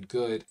amazingly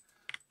good.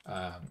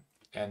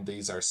 And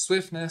these are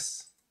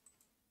swiftness,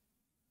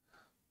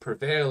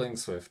 prevailing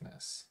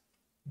swiftness,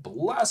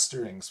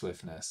 blustering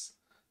swiftness,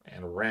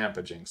 and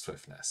rampaging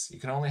swiftness. You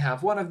can only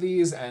have one of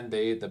these, and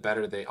the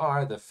better they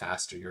are, the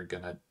faster you're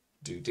gonna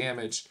do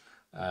damage.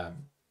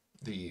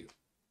 The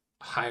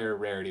higher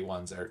rarity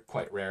ones are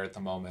quite rare at the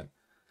moment,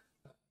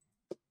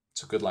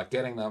 so good luck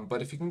getting them.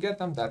 But if you can get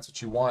them, that's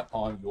what you want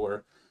on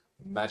your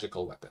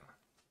magical weapon.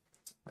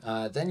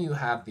 Then you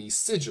have the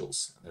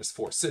sigils. There's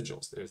 4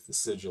 sigils. There's the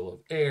sigil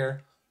of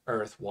air,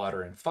 earth,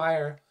 water, and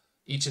fire.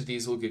 Each of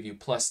these will give you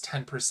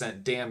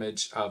 +10%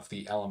 damage of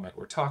the element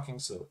we're talking,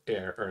 so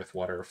air, earth,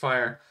 water, or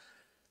fire.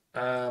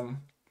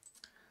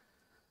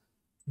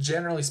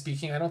 Generally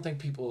speaking, I don't think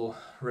people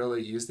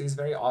really use these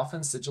very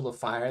often. Sigil of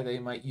Fire they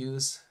might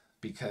use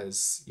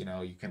because, you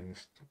can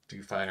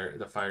do fire.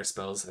 The fire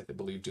spells, I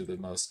believe, do the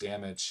most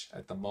damage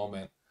at the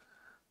moment.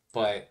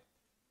 But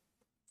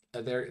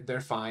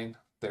they're fine.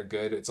 They're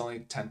good. It's only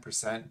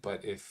 10%,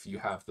 but if you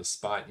have the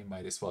spot, you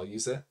might as well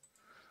use it.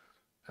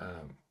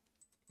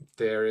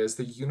 There is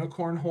the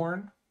Unicorn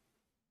Horn,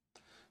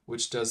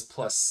 which does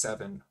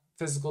 +7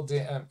 physical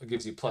damage. It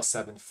gives you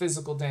 +7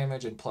 physical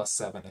damage and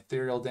 +7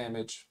 ethereal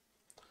damage.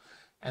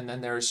 And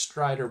then there is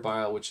Strider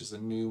Bile, which is a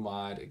new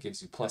mod. It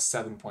gives you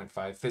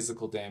 +7.5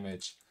 physical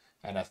damage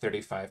and a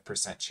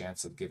 35%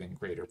 chance of giving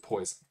greater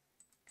poison.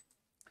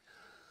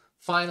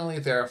 Finally,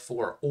 there are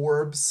 4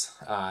 orbs.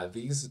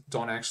 These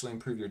don't actually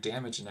improve your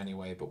damage in any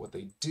way, but what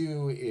they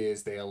do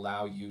is they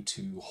allow you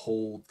to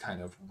hold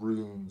kind of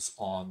runes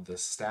on the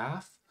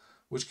staff,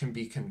 which can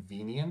be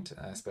convenient,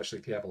 especially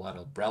if you have a lot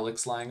of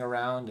relics lying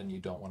around and you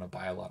don't want to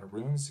buy a lot of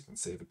runes. You can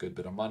save a good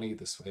bit of money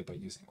this way by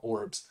using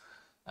orbs.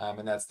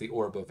 And that's the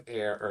orb of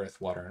air, earth,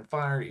 water, and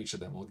fire. Each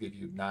of them will give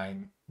you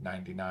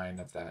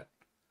 9.99 of that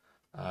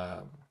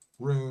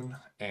rune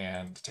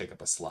and take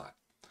up a slot.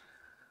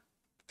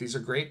 These are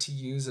great to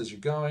use as you're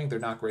going. They're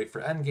not great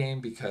for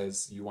endgame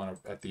because you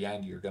want to, at the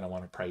end, you're going to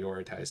want to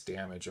prioritize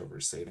damage over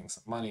saving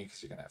some money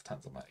because you're going to have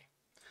tons of money.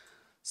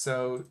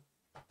 So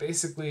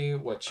basically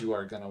what you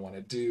are going to want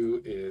to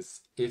do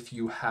is, if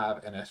you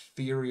have an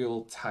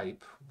ethereal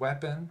type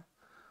weapon,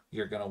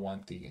 you're going to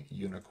want the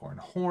Unicorn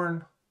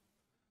Horn,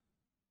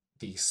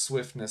 the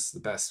swiftness, the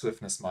best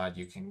swiftness mod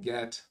you can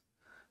get,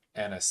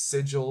 and a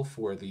sigil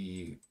for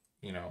the,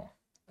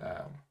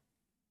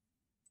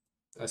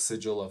 a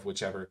sigil of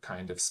whichever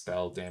kind of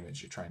spell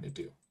damage you're trying to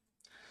do.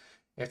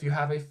 If you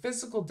have a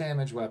physical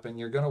damage weapon,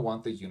 you're going to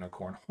want the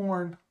Unicorn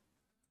Horn,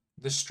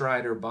 the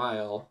Strider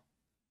Bile,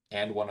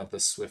 and one of the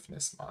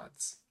swiftness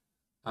mods.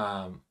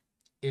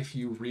 If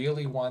you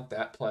really want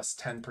that plus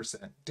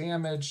 10%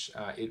 damage,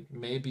 it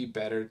may be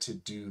better to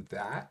do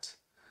that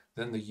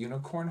than the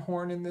unicorn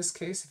horn in this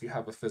case if you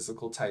have a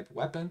physical type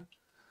weapon.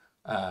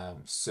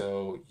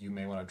 So you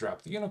may want to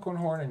drop the unicorn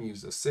horn and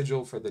use a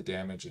sigil for the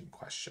damage in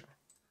question.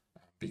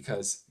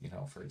 Because, you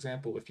know, for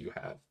example, if you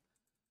have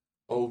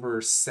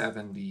over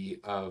 70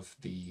 of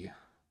the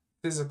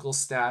physical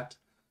stat,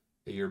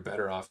 you're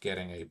better off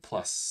getting a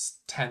plus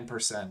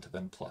 10%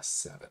 than plus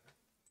 7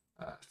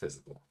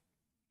 physical.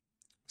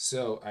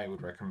 So I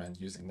would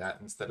recommend using that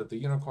instead of the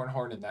unicorn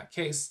horn in that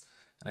case.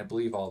 And I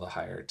believe all the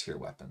higher tier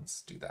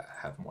weapons do that,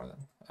 have more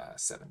than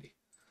 70.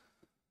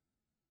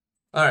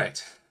 All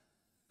right,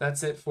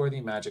 that's it for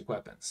the magic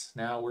weapons.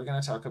 Now we're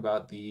going to talk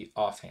about the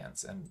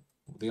offhands. And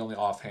the only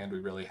offhand we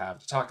really have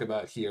to talk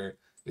about here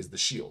is the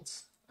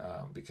shields,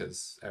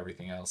 because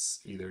everything else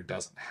either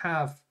doesn't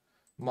have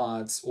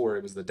mods or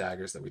it was the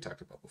daggers that we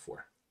talked about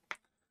before.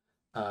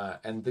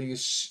 And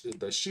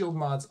the shield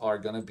mods are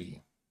going to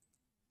be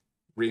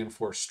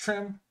Reinforced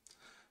Trim,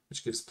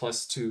 which gives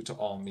 +2 to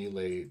all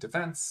melee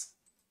defense.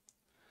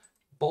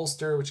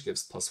 Bolster, which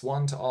gives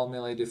 +1 to all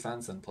melee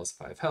defense and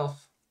 +5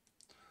 health.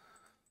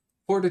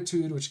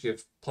 Fortitude, which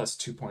gives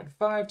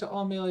 +2.5 to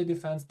all melee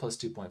defense,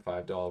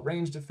 +2.5 to all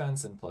range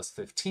defense, and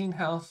 +15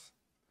 health.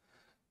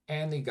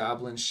 And the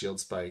Goblin Shield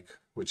Spike,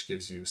 which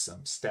gives you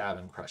some stab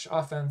and crush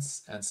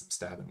offense and some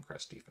stab and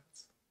crush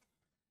defense.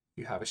 If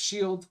you have a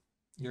shield,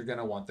 you're going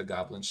to want the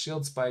Goblin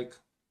Shield Spike,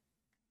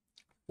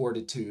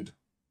 Fortitude,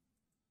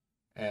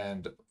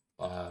 and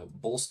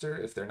Bolster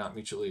if they're not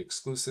mutually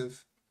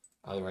exclusive.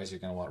 Otherwise, you're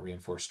going to want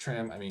Reinforced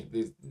Trim. I mean,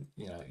 these,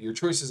 you know, your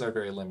choices are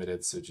very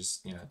limited, so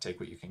just, you know, take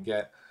what you can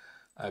get.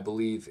 I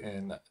believe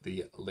in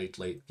the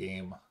late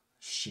game,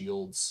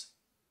 shields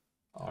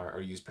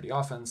are used pretty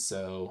often.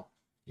 So,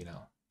 you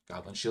know,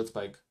 Goblin Shield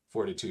Spike,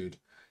 Fortitude,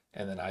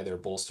 and then either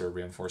Bolster or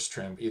Reinforced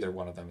Trim. Either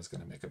one of them is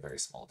going to make a very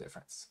small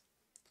difference.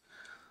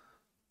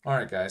 All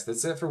right, guys,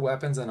 that's it for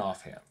weapons and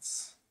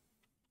offhands.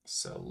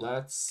 So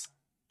let's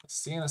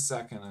see in a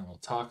second, and we'll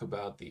talk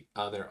about the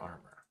other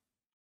armor.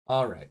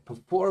 All right,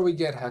 before we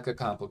get hecka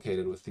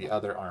complicated with the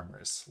other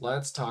armors,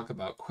 let's talk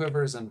about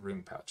quivers and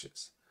rune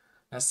pouches.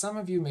 Now, some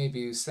of you may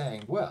be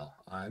saying, well,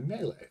 I'm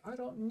melee. I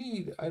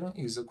don't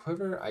use a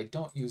quiver. I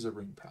don't use a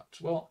rune pouch.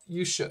 Well,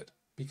 you should,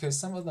 because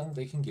some of them,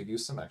 they can give you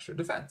some extra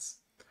defense,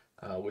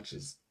 which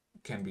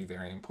can be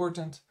very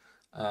important.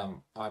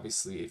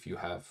 Obviously, if you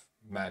have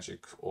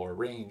magic or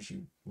range,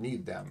 you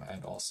need them,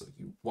 and also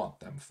you want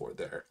them for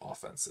their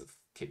offensive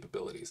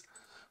capabilities.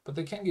 But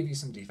they can give you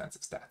some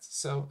defensive stats,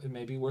 so it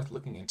may be worth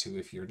looking into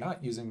if you're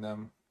not using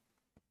them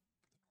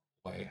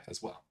way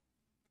as well.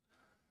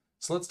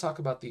 So let's talk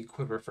about the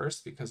quiver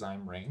first, because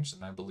I'm ranged,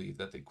 and I believe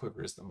that the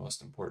quiver is the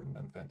most important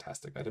and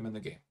fantastic item in the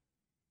game.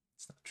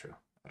 It's not true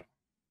at all.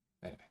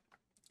 Anyway.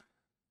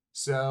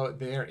 So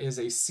there is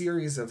a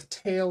series of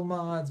tail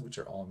mods, which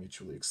are all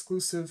mutually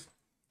exclusive.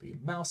 The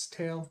mouse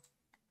tail,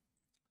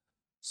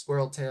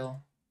 squirrel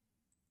tail,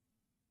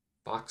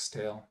 fox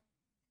tail,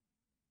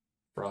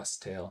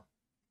 frost tail,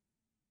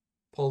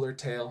 polar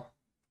tail,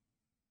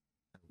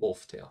 and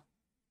wolf tail,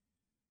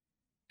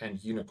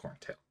 and unicorn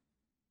tail.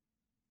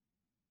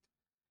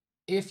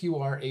 If you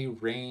are a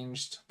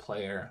ranged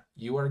player,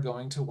 you are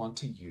going to want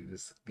to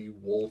use the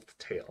wolf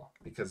tail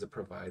because it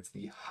provides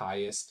the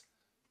highest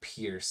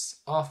pierce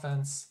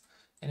offense,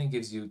 and it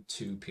gives you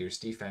 2 pierce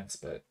defense,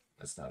 but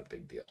that's not a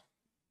big deal.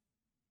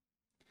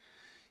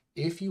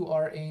 If you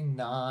are a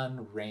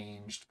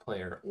non-ranged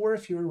player, or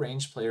if you're a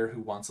ranged player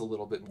who wants a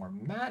little bit more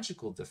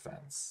magical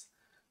defense,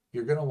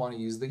 you're going to want to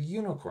use the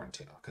unicorn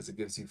tail because it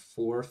gives you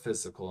 4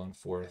 physical and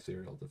 4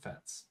 ethereal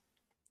defense.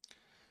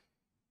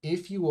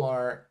 If you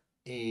are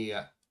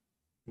a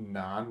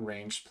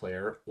non-ranged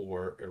player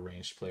or a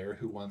ranged player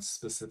who wants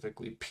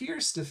specifically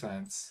pierce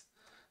defense,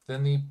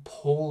 then the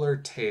polar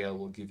tail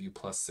will give you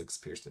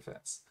 +6 pierce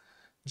defense.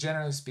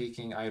 Generally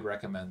speaking, I'd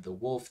recommend the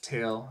wolf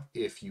tail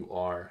if you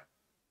are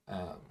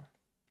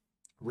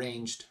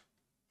ranged,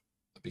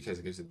 because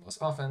it gives you the most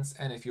offense,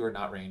 and if you are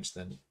not ranged,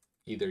 then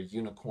either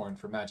unicorn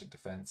for magic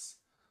defense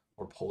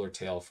or polar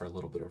tail for a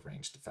little bit of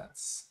range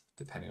defense,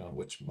 depending on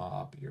which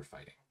mob you're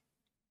fighting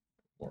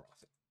more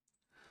often.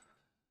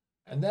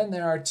 And then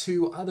there are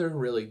 2 other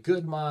really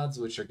good mods,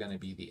 which are going to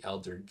be the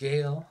Elder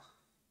Gale.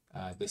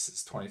 This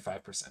is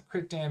 25%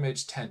 crit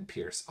damage, 10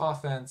 pierce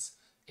offense,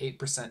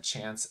 8%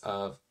 chance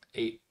of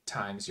 8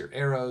 times your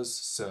arrows,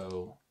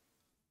 so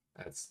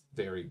that's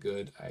very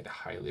good. I'd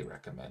highly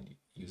recommend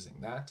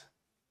using that.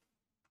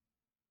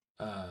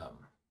 I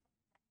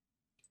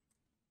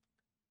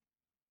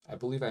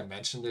believe I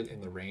mentioned it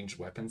in the ranged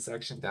weapon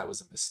section. That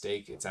was a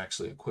mistake. It's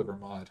actually a quiver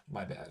mod.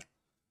 My bad.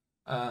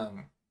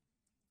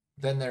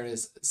 Then there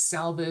is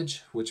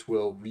Salvage, which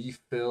will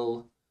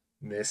refill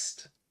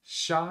missed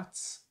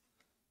shots.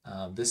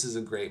 This is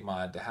a great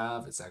mod to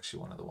have. It's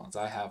actually one of the ones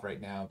I have right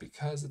now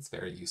because it's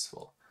very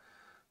useful.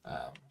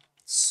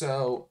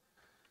 So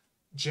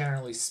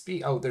generally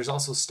speaking, there's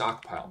also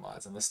stockpile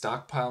mods, and the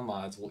stockpile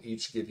mods will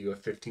each give you a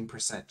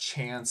 15%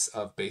 chance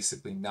of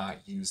basically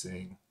not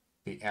using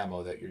the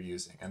ammo that you're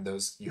using. And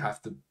those, you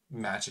have to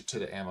match it to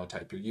the ammo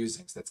type you're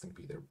using. So that's going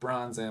to be their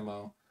bronze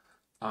ammo,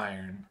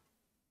 iron,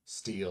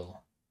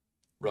 steel,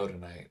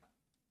 rhodonite,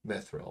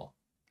 mithril,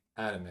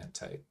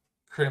 adamantite,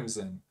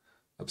 crimson,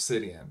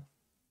 obsidian,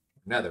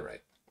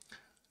 netherite.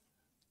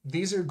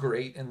 These are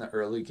great in the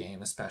early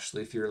game,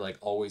 especially if you're like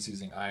always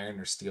using iron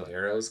or steel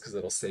arrows, because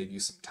it'll save you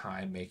some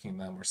time making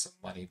them or some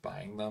money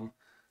buying them.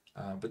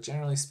 But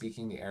generally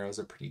speaking, the arrows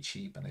are pretty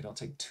cheap and they don't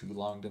take too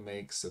long to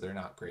make, so they're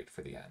not great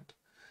for the end.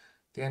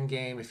 The end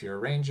game, if you're a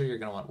ranger, you're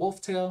going to want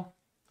Wolftail,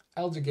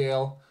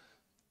 Eldergale,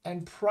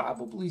 and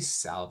probably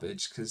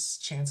Salvage, because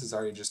chances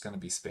are you're just going to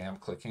be spam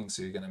clicking,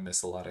 so you're going to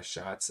miss a lot of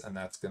shots, and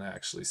that's going to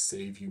actually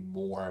save you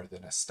more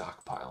than a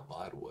stockpile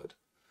mod would.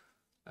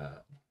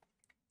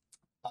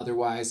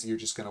 Otherwise, you're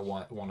just going to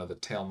want one of the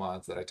tail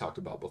mods that I talked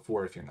about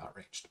before if you're not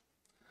ranged.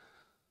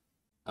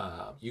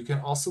 You can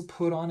also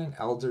put on an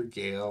Elder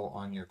Gale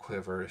on your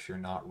quiver if you're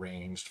not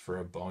ranged for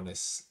a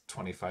bonus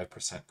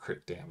 25%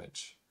 crit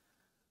damage.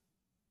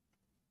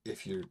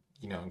 If you're,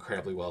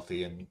 incredibly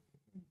wealthy and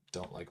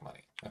don't like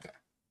money. Okay.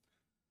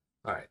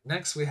 All right,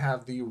 next we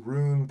have the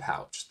rune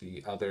pouch,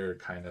 the other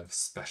kind of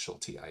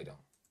specialty item.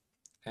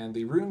 And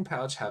the rune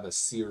pouch have a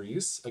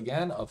series,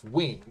 again, of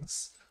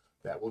wings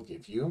that will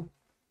give you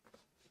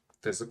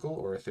physical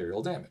or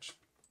ethereal damage.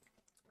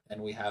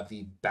 And we have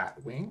the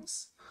bat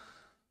wings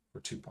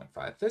for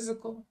 2.5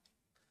 physical,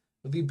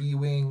 the bee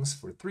wings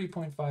for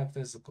 3.5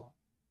 physical,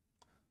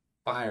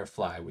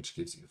 firefly, which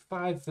gives you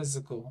 5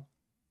 physical,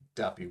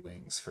 W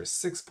wings for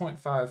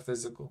 6.5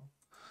 physical,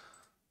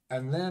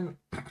 and then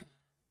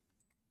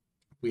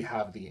we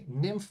have the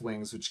nymph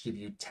wings, which give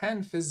you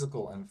 10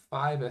 physical and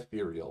 5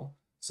 ethereal,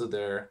 so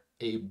they're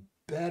a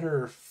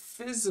better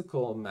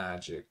physical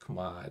magic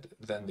mod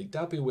than the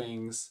W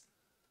wings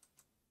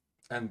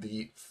and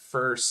the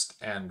first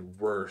and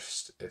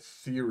worst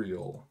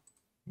ethereal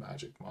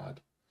magic mod.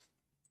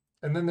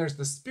 And then there's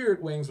the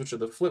spirit wings, which are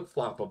the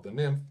flip-flop of the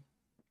nymph.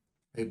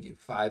 They give you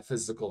 5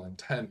 physical and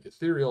 10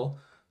 ethereal,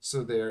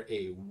 so they're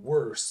a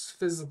worse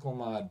physical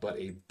mod, but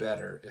a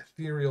better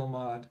ethereal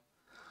mod.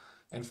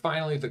 And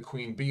finally, the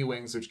queen bee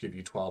wings, which give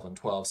you 12 and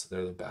 12, so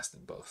they're the best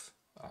in both,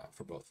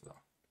 for both of them.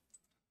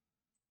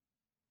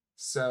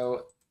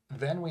 So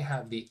then we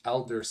have the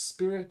elder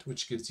spirit,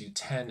 which gives you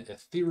 10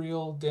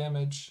 ethereal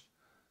damage,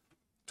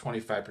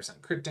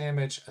 25% crit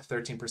damage, a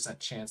 13%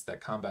 chance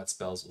that combat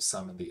spells will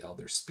summon the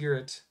elder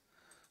spirit,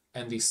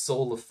 and the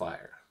soul of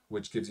fire,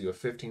 which gives you a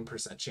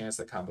 15% chance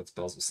that combat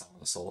spells will summon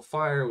the soul of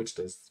fire, which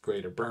does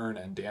greater burn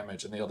and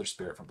damage, and the elder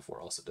spirit from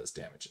before also does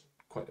damage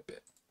quite a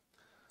bit.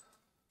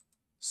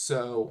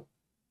 So,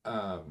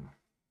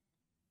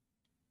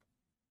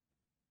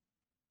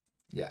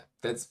 yeah,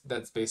 that's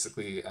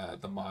basically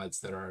the mods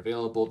that are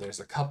available.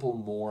 There's a couple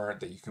more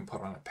that you can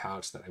put on a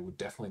pouch that I would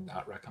definitely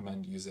not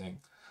recommend using.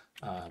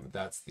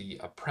 That's the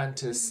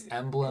Apprentice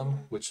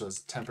Emblem, which was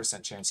a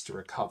 10% chance to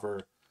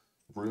recover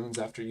runes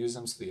after you use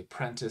them. So the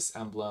Apprentice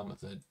Emblem,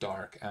 the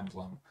Dark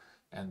Emblem,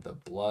 and the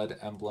Blood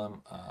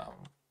Emblem.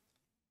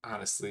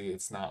 Honestly,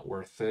 it's not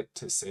worth it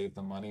to save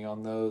the money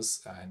on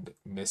those and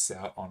miss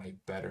out on a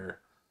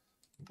better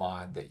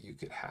mod that you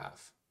could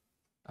have.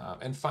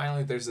 And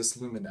finally, there's this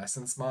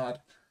Luminescence mod,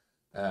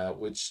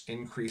 which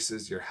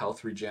increases your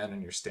health regen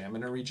and your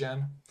stamina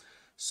regen.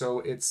 So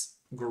it's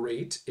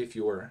great if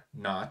you're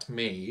not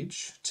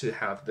mage to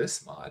have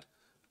this mod,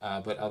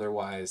 but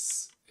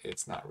otherwise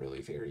it's not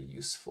really very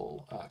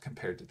useful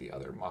compared to the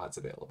other mods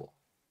available.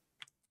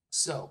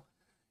 So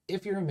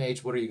if you're a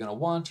mage, what are you going to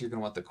want? You're going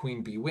to want the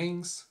Queen Bee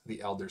Wings,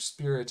 the Elder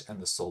Spirit,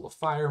 and the Soul of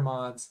Fire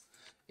mods.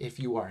 If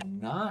you are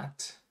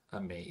not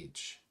a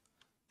mage,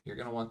 you're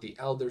going to want the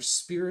Elder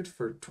Spirit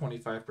for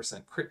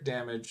 25% crit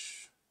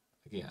damage.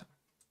 Again,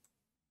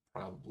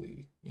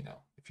 probably,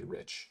 if you're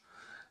rich.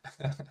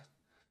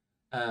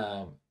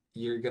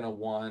 You're going to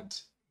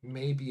want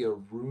maybe a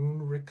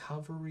rune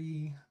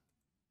recovery,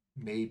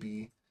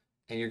 maybe,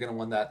 and you're going to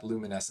want that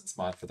luminescence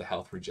mod for the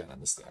health regen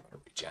and the stamina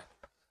regen.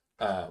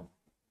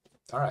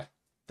 All right,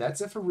 that's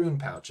it for rune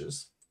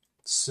pouches.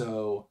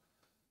 So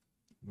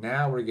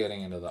now we're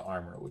getting into the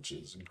armor, which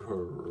is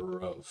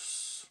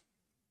gross.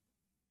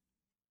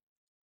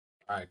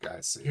 All right,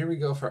 guys, so here we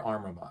go for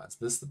armor mods.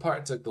 This is the part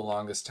that took the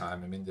longest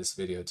time. I mean, this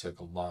video took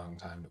a long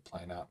time to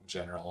plan out in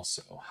general,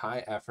 so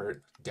high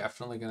effort,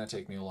 definitely going to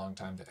take me a long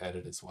time to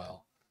edit as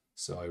well.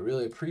 So I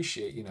really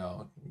appreciate,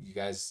 you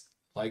guys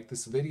like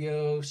this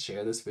video,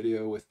 share this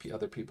video with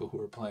other people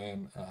who are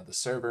playing the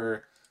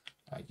server,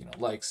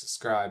 like,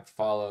 subscribe,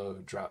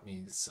 follow, drop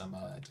me some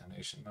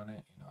donation money,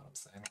 you know what I'm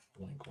saying,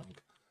 wink,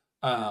 wink.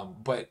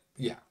 But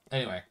yeah,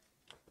 anyway.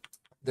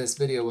 This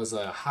video was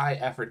a high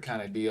effort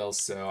kind of deal,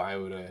 so I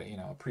would,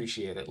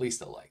 appreciate at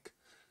least a like.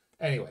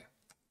 Anyway,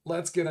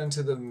 let's get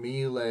into the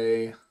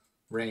melee,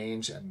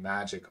 range, and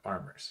magic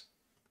armors.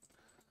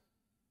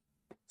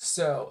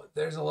 So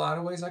there's a lot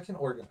of ways I can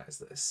organize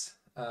this.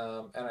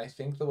 And I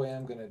think the way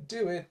I'm going to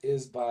do it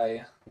is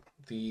by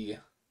the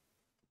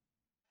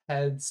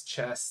heads,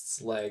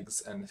 chests, legs,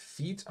 and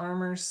feet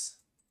armors,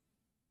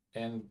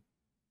 and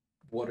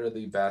what are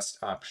the best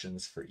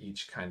options for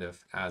each kind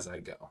of as I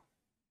go.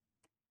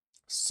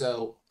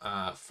 So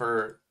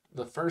for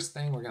the first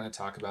thing we're going to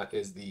talk about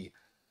is the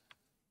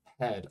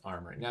head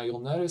armor. Now you'll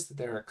notice that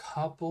there are a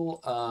couple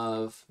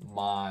of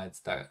mods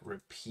that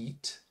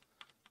repeat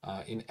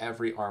in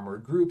every armor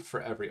group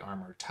for every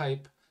armor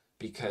type,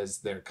 because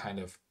they're kind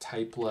of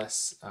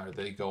typeless, or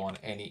they go on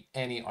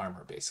any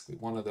armor basically.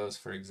 One of those,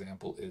 for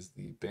example, is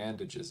the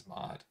bandages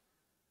mod.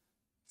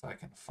 If I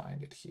can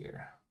find it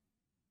here.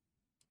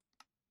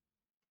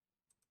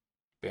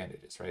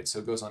 Bandages, right? So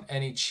it goes on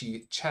any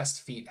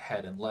chest, feet,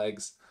 head, and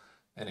legs,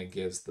 and it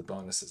gives the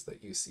bonuses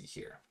that you see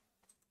here.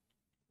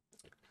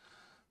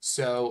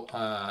 So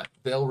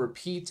they'll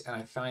repeat, and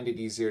I find it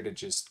easier to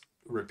just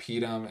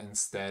repeat them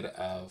instead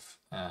of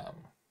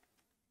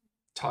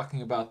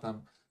talking about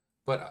them,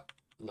 but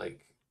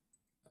like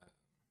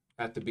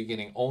at the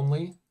beginning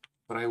only.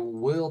 But I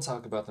will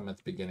talk about them at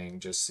the beginning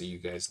just so you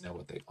guys know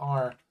what they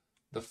are.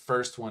 The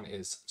first one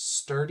is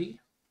sturdy.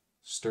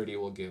 Sturdy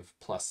will give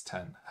plus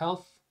 10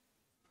 health.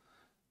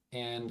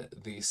 And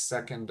the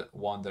second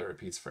one that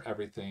repeats for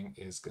everything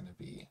is going to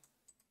be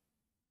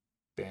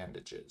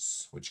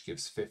bandages, which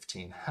gives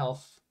 15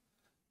 health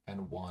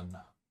and 1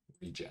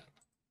 regen.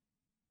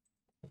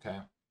 Okay.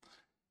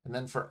 And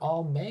then for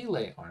all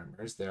melee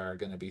armors, there are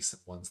going to be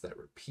some ones that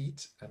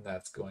repeat, and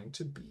that's going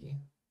to be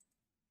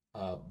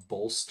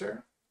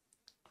bolster,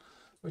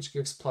 which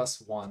gives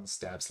plus 1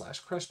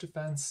 stab/crush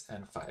defense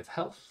and 5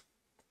 health.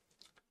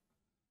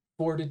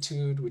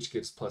 Fortitude, which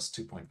gives plus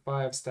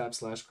 2.5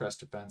 stab/crush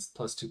defense,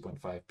 plus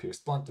 2.5 pierce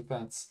blunt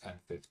defense,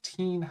 and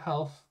 15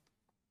 health.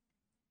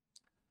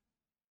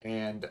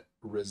 And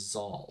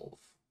resolve.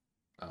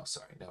 Oh,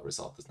 sorry, no,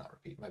 resolve does not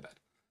repeat, my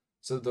bad.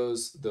 So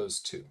those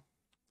two.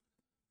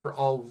 For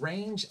all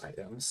range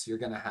items, you're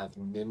going to have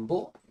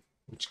nimble,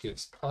 which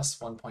gives plus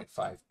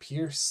 1.5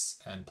 pierce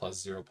and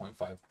plus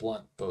 0.5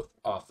 blunt, both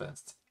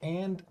offense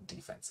and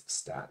defensive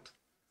stat.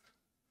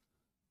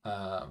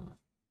 And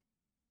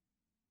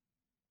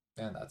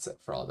that's it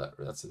for all that.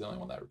 That's the only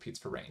one that repeats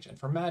for range. And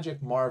for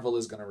magic, Marvel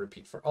is going to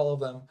repeat for all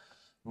of them.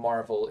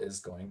 Marvel is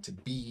going to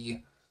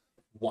be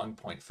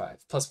 1.5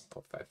 plus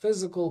 1.5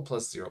 physical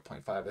plus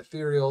 0.5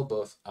 ethereal,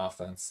 both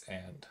offense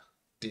and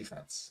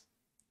defense.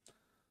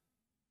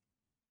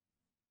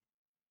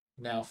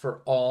 Now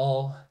for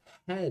all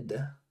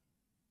head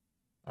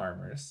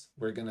armors,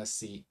 we're going to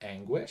see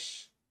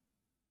Anguish,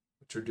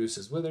 which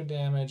reduces wither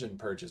damage and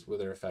purges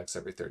wither effects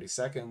every 30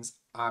 seconds.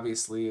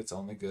 Obviously, it's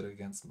only good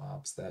against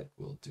mobs that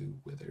will do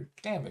wither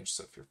damage.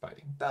 So if you're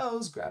fighting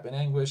those, grab an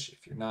Anguish.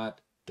 If you're not,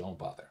 don't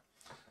bother.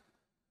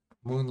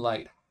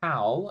 Moonlight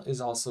Howl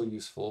is also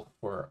useful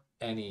for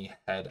any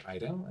head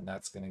item, and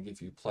that's going to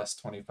give you plus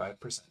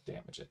 25%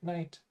 damage at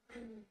night.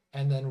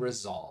 And then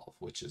Resolve,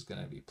 which is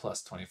going to be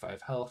plus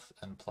 25 health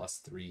and plus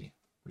 3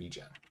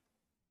 regen.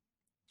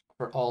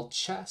 For all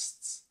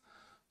chests,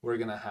 we're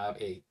going to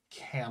have a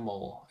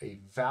Camel, a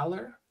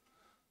Valor,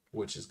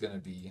 which is going to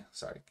be,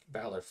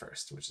 Valor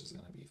first, which is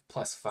going to be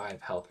plus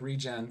 5 health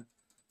regen,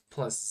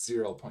 plus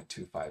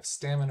 0.25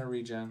 stamina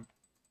regen.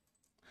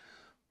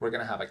 We're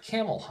going to have a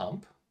Camel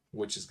Hump,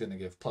 which is going to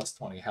give plus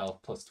 20 health,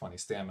 plus 20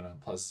 stamina,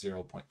 and plus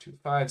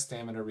 0.25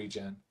 stamina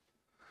regen.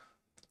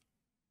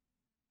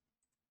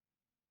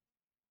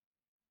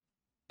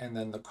 And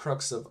then the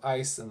Crux of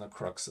Ice and the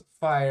Crux of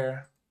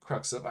Fire.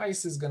 Crux of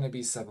Ice is going to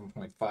be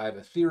 7.5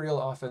 ethereal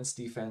offense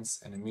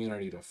defense and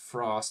immunity to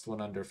frost when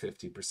under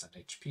 50%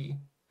 HP.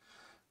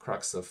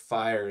 Crux of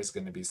Fire is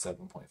going to be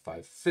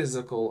 7.5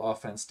 physical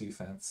offense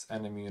defense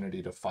and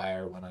immunity to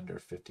fire when under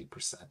 50%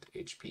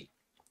 HP.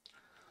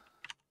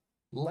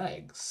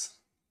 Legs.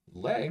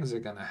 Legs are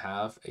going to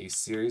have a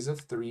series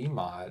of 3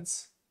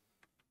 mods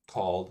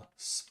called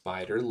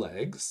Spider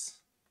Legs,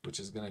 which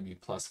is going to be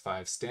plus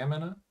 5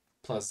 stamina,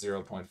 plus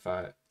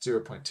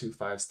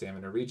 0.25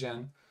 stamina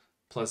regen,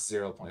 plus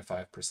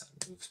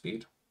 0.5% move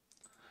speed.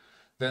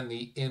 Then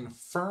the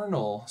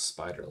Infernal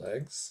Spider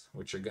Legs,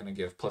 which are going to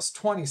give plus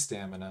 20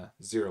 stamina,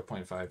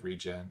 0.5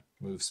 regen,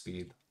 move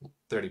speed,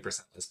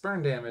 30% less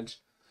burn damage.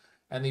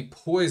 And the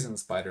Poison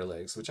Spider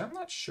Legs, which I'm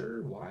not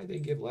sure why they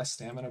give less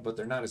stamina, but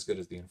they're not as good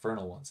as the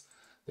Infernal ones.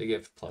 They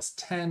give plus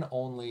 10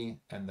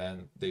 only, and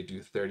then they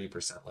do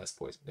 30% less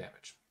poison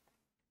damage.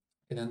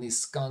 And then the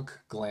Skunk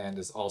Gland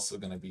is also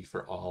going to be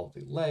for all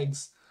the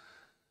legs.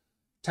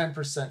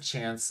 10%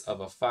 chance of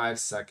a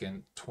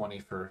 5-second,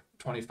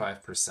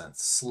 25%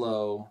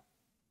 slow,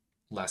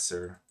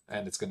 lesser,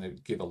 and it's going to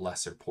give a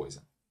lesser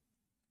poison.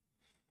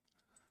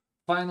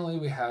 Finally,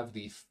 we have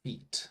the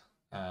feet.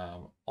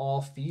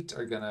 All feet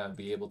are going to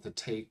be able to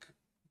take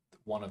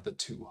one of the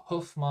 2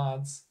 hoof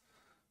mods,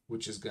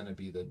 which is going to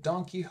be the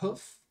Donkey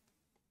Hoof,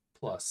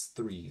 plus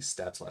 3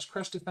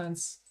 stab/crush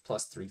defense,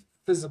 plus 3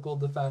 physical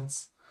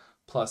defense,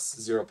 plus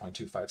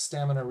 0.25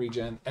 stamina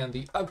regen, and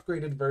the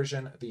upgraded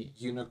version, the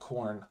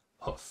Unicorn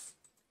Hoof,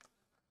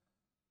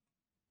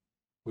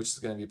 which is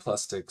going to be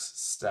plus 6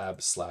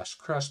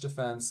 stab/crush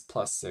defense,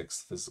 plus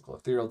 6 physical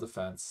ethereal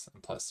defense,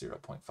 and plus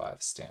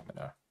 0.5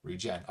 stamina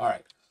regen. All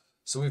right,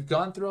 so we've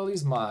gone through all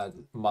these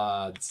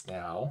mods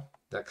now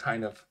that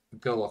kind of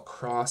go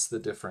across the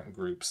different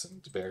groups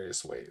in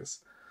various ways.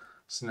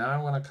 So now I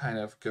want to kind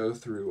of go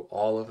through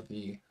all of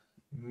the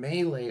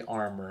melee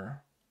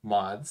armor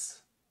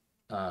mods,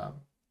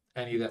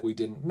 any that we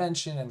didn't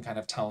mention, and kind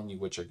of telling you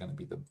which are going to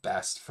be the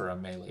best for a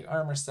melee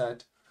armor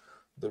set,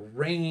 the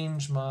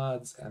range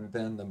mods, and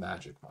then the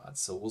magic mods.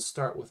 So we'll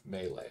start with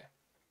melee,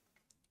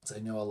 because I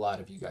know a lot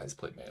of you guys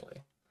play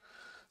melee.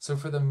 So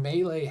for the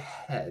melee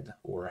head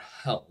or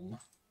helm,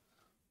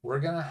 we're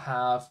going to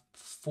have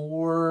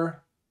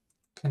 4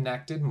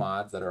 connected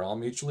mods that are all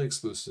mutually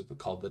exclusive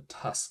called the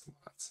tusk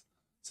mods.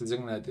 So they're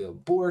going to do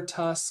boar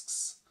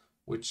tusks,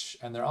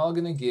 and they're all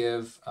going to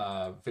give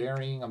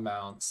varying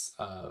amounts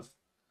of,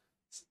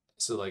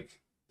 so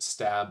like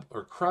stab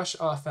or crush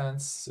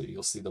offense. So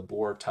you'll see the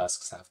boar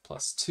tusks have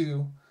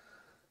 +2.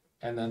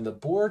 And then the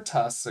boar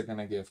tusks are going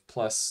to give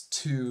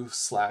 +2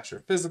 slash or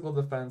physical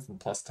defense and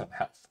 +10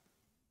 health.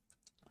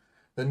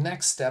 The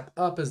next step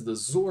up is the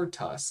Zor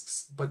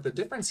tusks, but the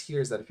difference here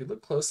is that if you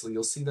look closely,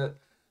 you'll see that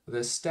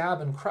the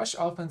stab and crush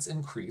offense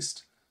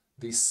increased,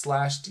 the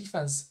slash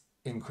defense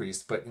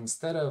increased, but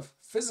instead of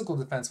physical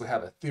defense, we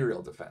have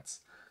ethereal defense.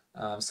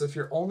 So if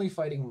you're only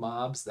fighting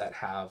mobs that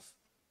have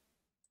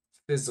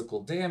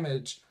physical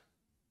damage,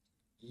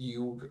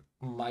 you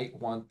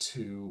might want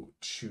to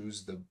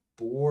choose the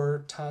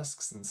boar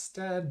tusks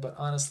instead, but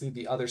honestly,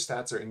 the other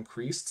stats are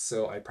increased,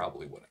 so I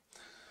probably wouldn't.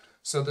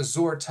 So the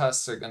Zor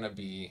tusks are going to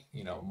be,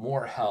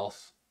 more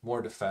health,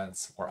 more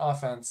defense, more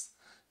offense.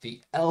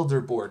 The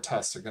Elder Boar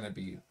tusks are going to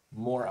be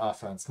more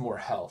offense, more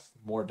health,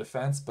 more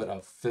defense, but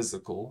of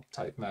physical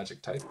type,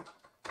 magic type.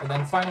 And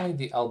then finally,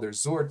 the Elder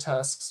Zor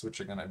tusks, which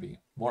are going to be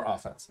more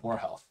offense, more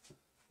health,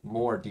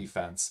 more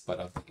defense, but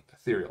of the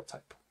ethereal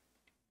type.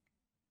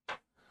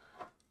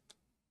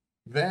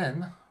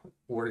 Then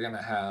we're going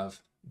to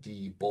have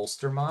the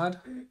Bolster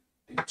mod,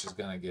 which is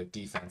going to give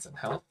defense and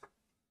health.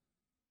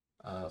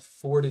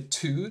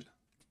 Fortitude,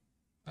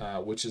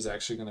 which is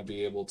actually going to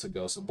be able to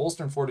go. So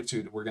Bolster and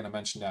Fortitude we're going to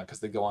mention now because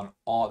they can go on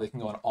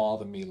all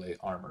the melee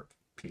armor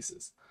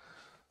pieces,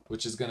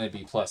 which is going to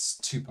be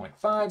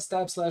 +2.5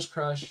 stab slash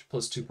crush,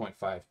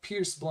 +2.5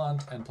 pierce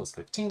blunt, and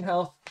 +15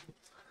 health.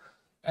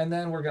 And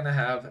then we're going to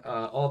have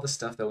all the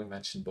stuff that we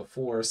mentioned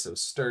before, so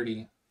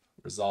sturdy,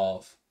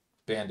 resolve,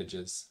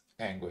 bandages,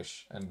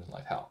 anguish, and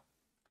moonlight howl.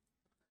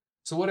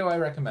 So what do I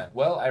recommend?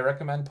 Well, I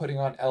recommend putting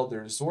on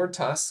Elder Zor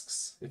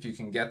tusks if you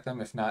can get them.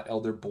 If not,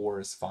 Elder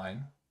Boar is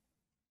fine.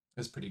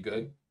 It's pretty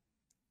good.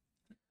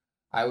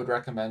 I would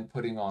recommend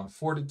putting on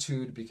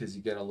Fortitude because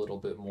you get a little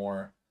bit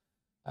more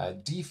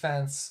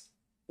defense,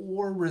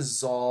 or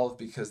Resolve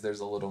because there's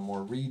a little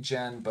more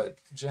regen, but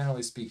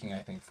generally speaking,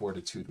 I think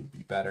Fortitude would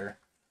be better.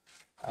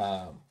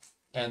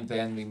 And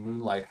then the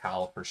Moonlight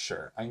Howl for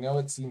sure. I know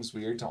it seems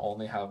weird to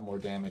only have more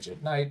damage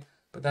at night,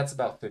 but that's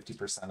about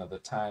 50% of the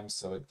time,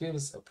 so it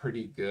gives a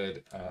pretty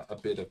good a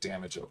bit of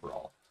damage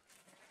overall.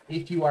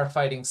 If you are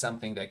fighting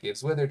something that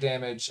gives wither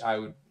damage, I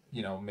would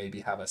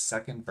maybe have a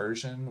second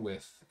version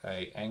with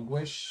a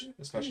anguish,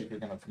 especially if you're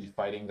going to be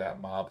fighting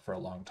that mob for a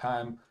long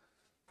time.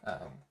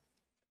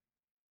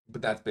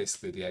 But that's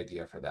basically the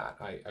idea for that.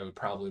 I would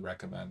probably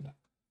recommend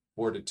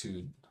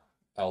Fortitude,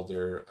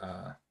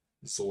 Elder,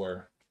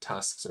 Zor,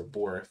 Tusks, or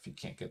Boar if you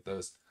can't get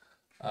those,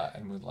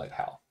 and Moonlight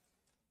Howl.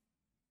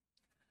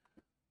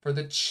 For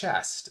the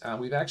chest,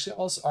 we've actually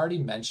also already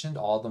mentioned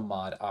all the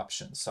mod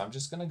options. So I'm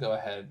just going to go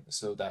ahead.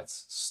 So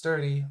that's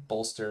Sturdy,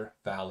 Bolster,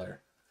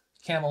 Valor,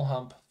 Camel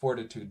Hump,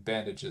 Fortitude,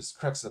 Bandages,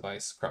 Crux of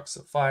Ice, Crux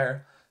of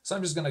Fire. So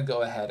I'm just going to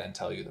go ahead and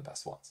tell you the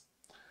best ones.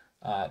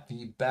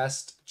 The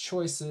best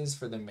choices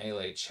for the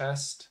melee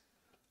chest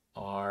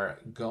are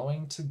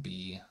going to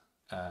be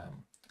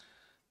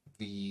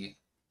the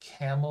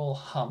Camel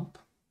Hump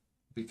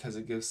because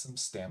it gives some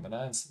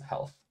stamina and some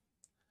health.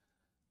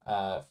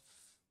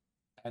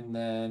 And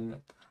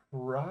then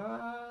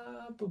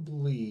probably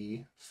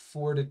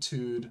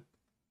Fortitude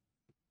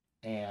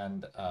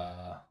and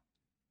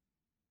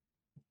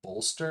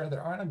Bolster.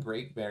 There aren't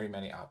very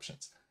many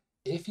options.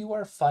 If you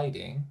are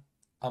fighting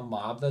a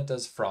mob that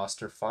does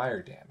frost or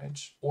fire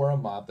damage, or a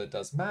mob that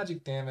does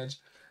magic damage,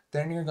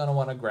 then you're going to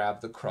want to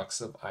grab the Crux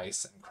of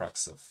Ice and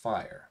Crux of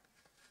Fire.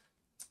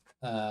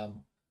 But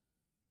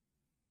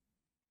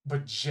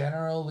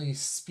generally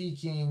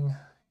speaking,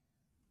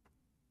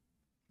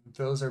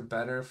 those are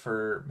better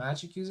for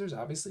magic users,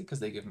 obviously,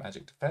 because they give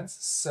magic defense.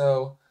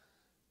 So,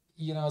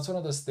 it's one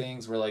of those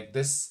things where like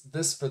this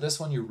for this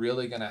one, you're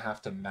really going to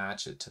have to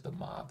match it to the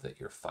mob that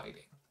you're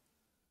fighting.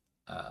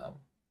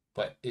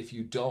 But if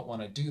you don't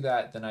want to do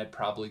that, then I'd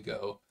probably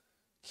go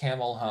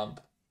Camel Hump,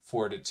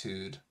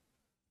 Fortitude,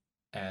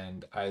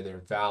 and either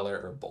Valor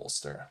or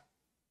Bolster.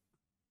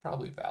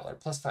 Probably Valor.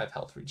 +5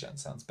 health regen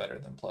sounds better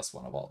than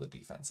 +1 of all the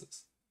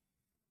defenses.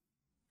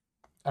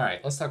 All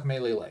right, let's talk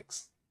melee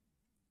legs.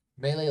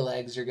 Melee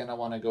legs, you're going to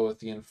want to go with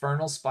the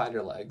Infernal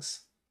Spider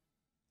legs,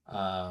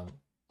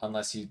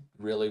 unless you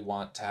really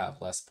want to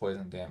have less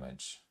poison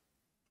damage,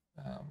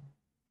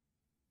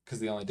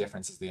 because the only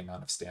difference is the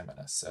amount of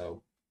stamina.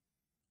 So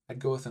I'd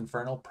go with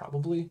Infernal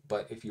probably,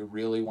 but if you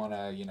really want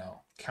to,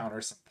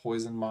 counter some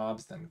poison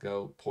mobs, then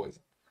go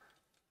Poison.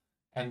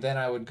 And then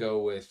I would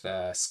go with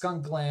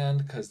Skunk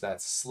Gland, because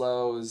that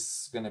slow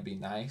is going to be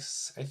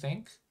nice, I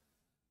think.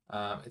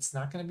 It's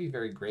not going to be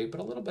very great,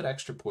 but a little bit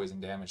extra poison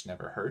damage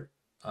never hurt.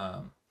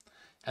 And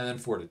then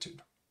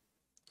Fortitude.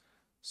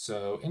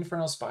 So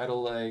Infernal Spider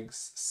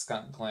Legs,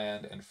 Skunk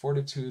Gland, and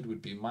Fortitude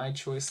would be my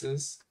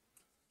choices.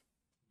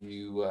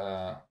 You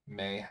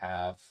may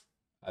have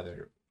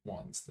other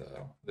ones,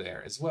 though,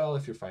 there as well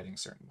if you're fighting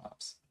certain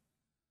mobs.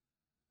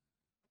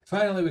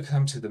 Finally, we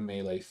come to the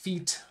melee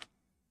feat.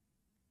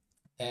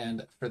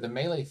 And for the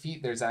melee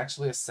feat, there's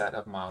actually a set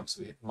of mods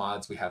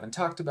we haven't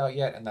talked about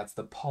yet, and that's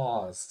the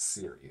Paws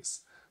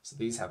series. So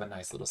these have a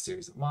nice little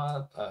series of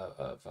mods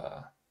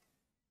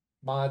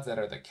that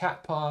are the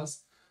Cat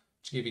Paws,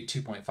 which give you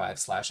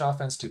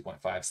 2.5/offense,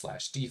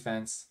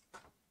 2.5/defense.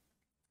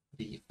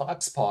 The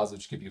Fox Paws,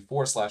 which give you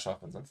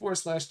 4/offense and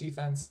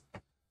 4/defense.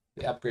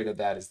 The upgrade of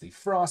that is the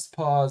Frost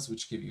Paws,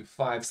 which give you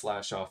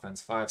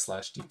 5/offense,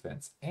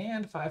 5/defense,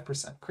 and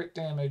 5% crit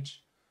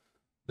damage.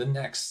 The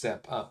next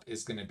step up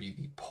is going to be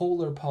the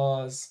Polar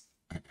Paws.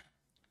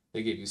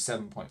 They give you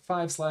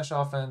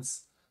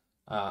 7.5/offense,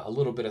 a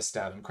little bit of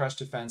stab and crush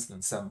defense,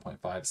 then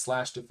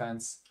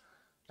 7.5/defense,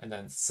 and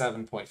then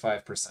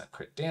 7.5%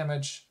 crit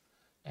damage.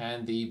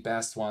 And the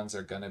best ones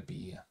are going to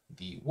be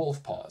the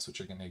Wolf Paws, which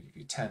are going to give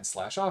you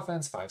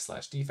 10/offense,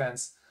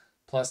 5/defense,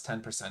 plus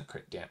 10%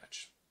 crit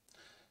damage.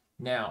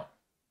 Now,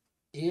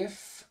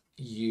 if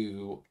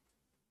you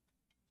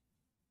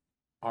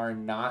are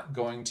not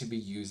going to be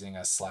using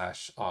a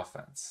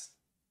 /offense,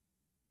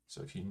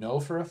 so if you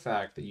know for a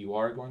fact that you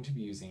are going to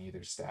be using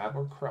either stab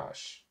or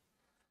crush,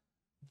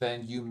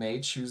 then you may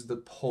choose the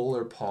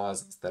Polar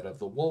Paws instead of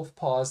the Wolf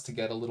Paws to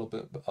get a little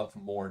bit of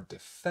more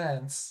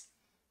defense.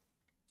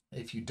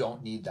 If you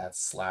don't need that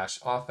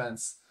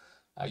 /offense,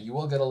 you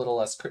will get a little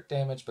less crit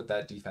damage, but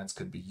that defense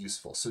could be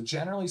useful. So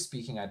generally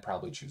speaking, I'd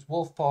probably choose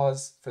Wolf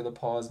Paws for the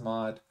Paws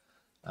mod,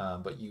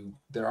 but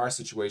there are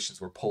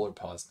situations where Polar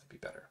Paws might be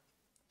better.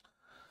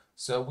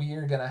 So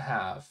you're going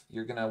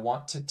to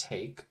want to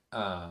take,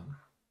 and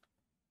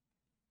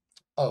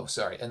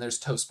there's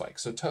Toe Spike.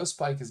 So Toe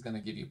Spike is going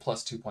to give you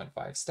plus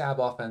 2.5 stab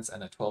offense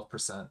and a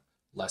 12%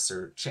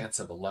 lesser chance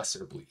of a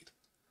lesser bleed.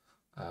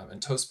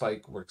 And Toe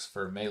Spike works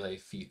for melee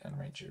feat and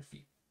ranger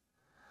feat.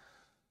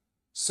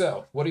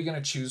 So what are you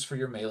going to choose for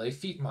your melee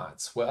feat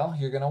mods? Well,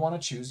 you're going to want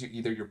to choose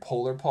either your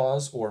Polar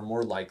Paws or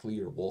more likely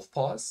your Wolf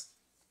Paws.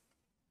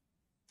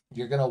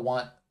 You're going to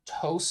want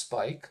Toe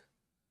Spike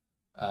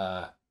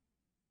to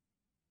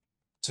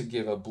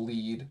give a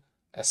bleed,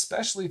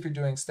 especially if you're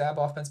doing stab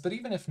offense, but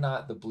even if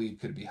not, the bleed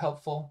could be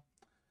helpful.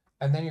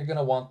 And then you're going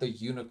to want the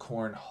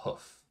Unicorn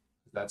Hoof.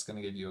 That's going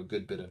to give you a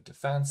good bit of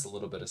defense, a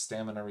little bit of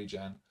stamina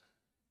regen.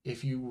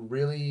 If you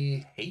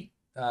really hate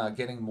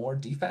getting more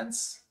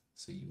defense,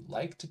 so you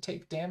like to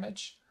take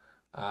damage,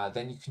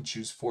 then you can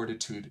choose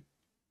Fortitude.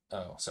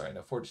 Oh, sorry,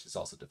 no, Fortitude is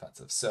also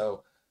defensive.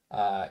 So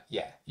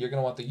you're going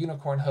to want the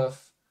Unicorn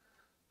Hoof,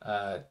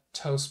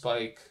 Toe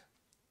Spike,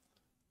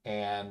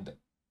 and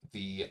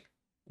the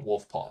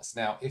Wolf Paws.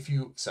 Now, if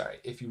you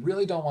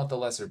really don't want the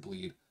lesser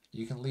bleed,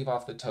 you can leave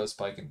off the Toe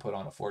Spike and put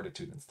on a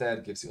Fortitude instead.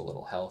 It gives you a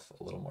little health,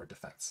 a little more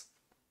defense.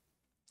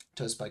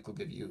 Toe Spike will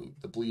give you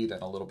the bleed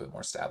and a little bit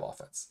more stab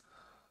offense.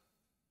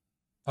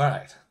 All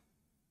right,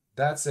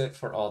 that's it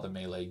for all the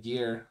melee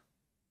gear.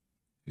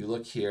 If you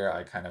look here,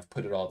 I kind of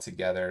put it all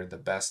together, the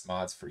best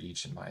mods for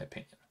each in my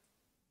opinion.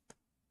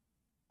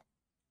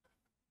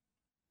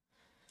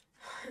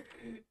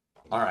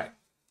 All right,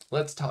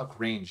 let's talk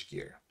range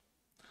gear.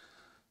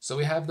 So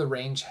we have the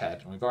range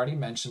head, and we've already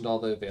mentioned all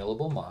the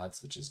available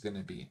mods, which is going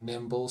to be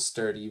Nimble,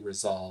 Sturdy,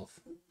 Resolve,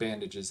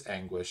 Bandages,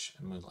 Anguish,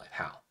 and Moonlight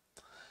Howl.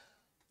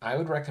 I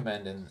would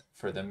recommend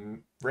for the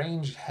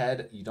range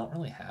head, you don't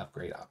really have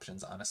great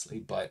options, honestly,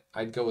 but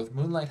I'd go with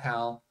Moonlight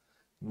Howl,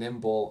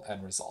 Nimble,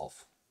 and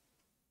Resolve.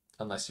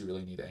 Unless you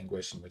really need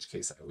Anguish, in which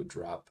case I would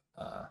drop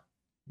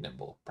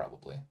Nimble,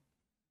 probably.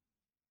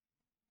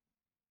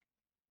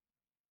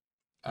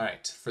 All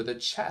right, for the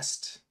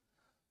chest,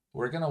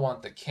 we're going to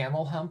want the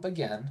Camel Hump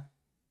again,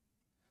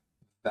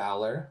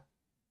 Valor,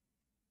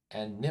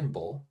 and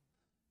Nimble,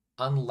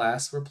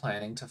 unless we're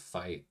planning to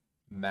fight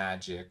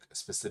magic,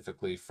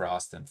 specifically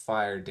frost and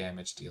fire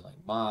damage dealing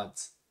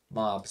mobs,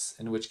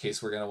 in which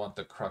case we're going to want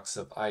the Crux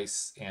of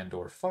Ice and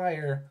or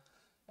Fire,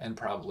 and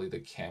probably the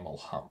Camel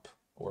Hump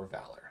or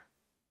Valor.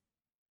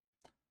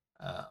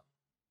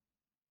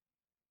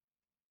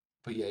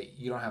 But yeah,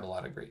 you don't have a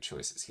lot of great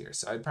choices here.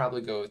 So I'd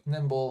probably go with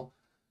Nimble,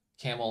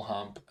 Camel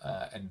Hump,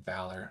 and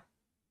Valor,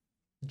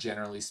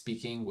 generally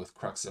speaking, with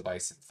Crux of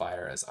Ice and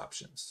Fire as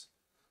options.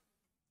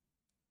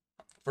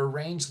 For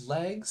ranged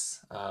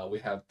legs, we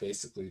have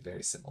basically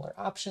very similar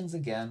options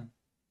again.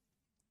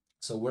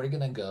 So we're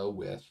going to go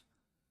with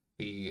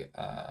the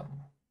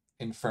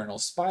Infernal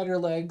Spider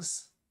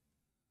Legs.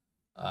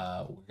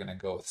 We're going to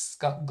go with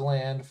Skunk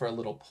Gland for a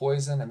little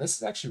poison. And this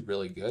is actually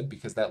really good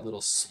because that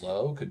little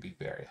slow could be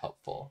very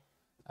helpful.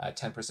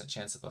 10%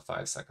 chance of a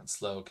 5-second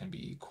slow can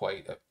be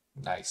quite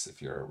nice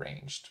if you're a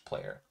ranged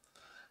player.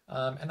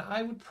 And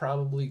I would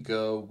probably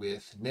go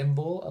with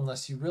nimble,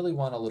 unless you really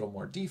want a little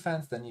more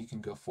defense, then you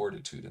can go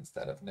fortitude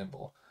instead of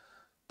nimble.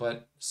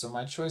 But so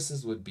my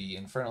choices would be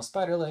infernal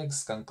spider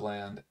legs,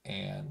 skunkland,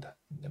 and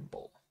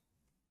nimble.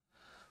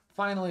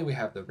 Finally, we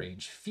have the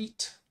range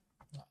feet.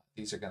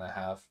 These are going to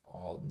have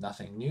all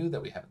nothing new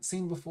that we haven't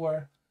seen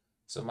before.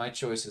 So my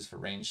choices for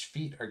ranged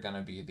feet are going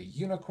to be the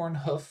unicorn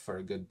hoof for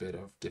a good bit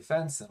of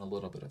defense and a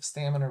little bit of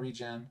stamina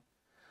regen.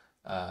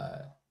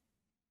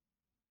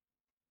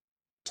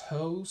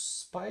 Toe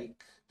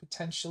spike,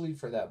 potentially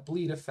for that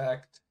bleed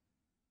effect.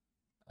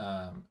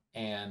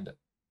 And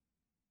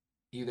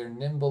either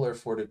nimble or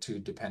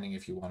fortitude, depending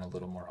if you want a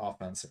little more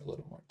offense or a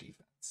little more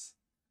defense.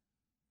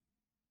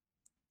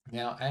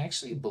 Now, I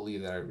actually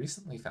believe that I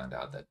recently found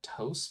out that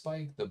toe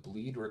spike, the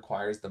bleed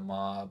requires the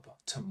mob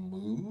to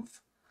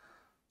move.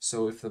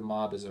 So if the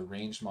mob is a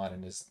ranged mod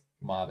and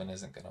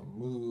isn't going to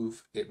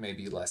move, it may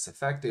be less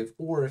effective.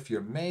 Or if you're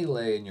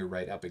melee and you're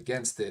right up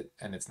against it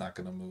and it's not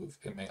going to move,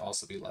 it may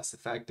also be less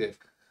effective.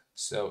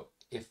 So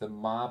if the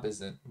mob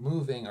isn't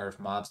moving, or if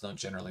mobs don't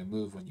generally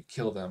move when you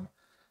kill them,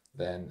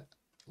 then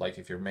like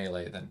if you're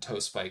melee, then toe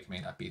spike may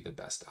not be the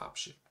best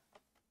option.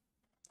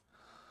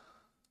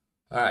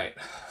 All right,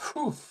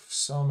 whew,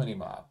 so many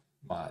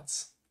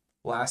mods.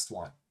 Last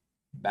one,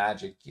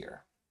 magic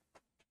gear.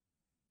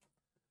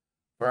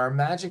 For our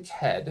magic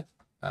head,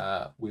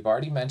 we've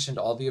already mentioned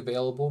all the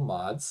available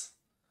mods.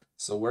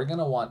 So we're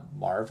gonna want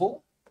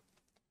Marvel,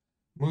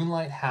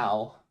 Moonlight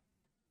Howl,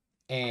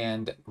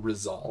 and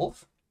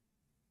Resolve.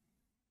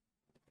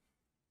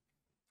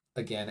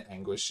 Again,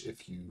 Anguish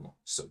if you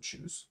so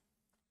choose.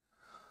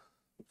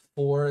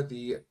 For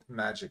the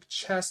magic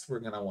chest, we're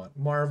gonna want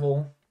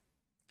Marvel,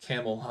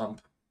 Camel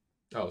Hump.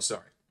 Oh,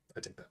 sorry, I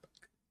take that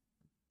back.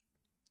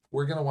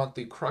 We're gonna want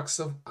the Crux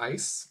of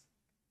Ice,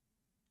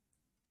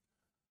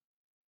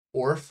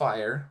 or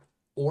Fire,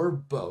 or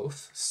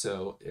both.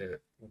 So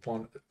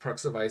one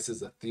Crux of Ice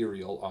is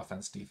ethereal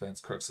offense defense.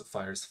 Crux of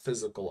Fire is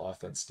physical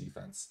offense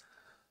defense.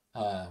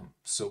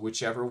 So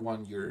whichever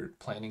one you're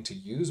planning to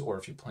use, or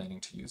if you're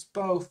planning to use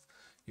both,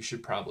 you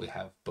should probably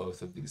have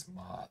both of these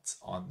mods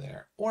on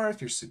there. Or if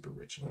you're super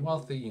rich and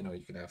wealthy, you know,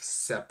 you can have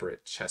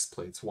separate chest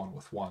plates, one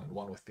with one and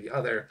one with the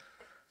other.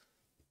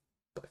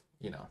 But,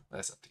 you know,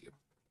 that's up to you.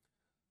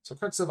 So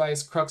Crux of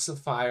Ice, Crux of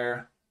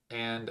Fire,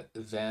 and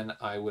then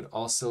I would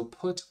also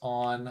put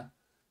on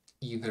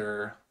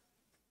either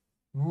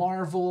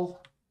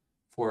Marvel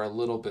for a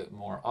little bit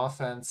more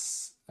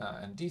offense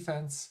and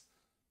defense,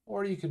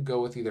 or you could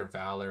go with either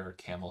Valor or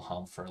Camel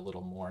Hump for a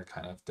little more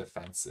kind of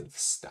defensive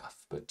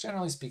stuff. But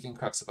generally speaking,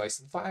 Crux of Ice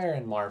and Fire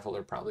and Marvel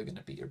are probably going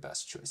to be your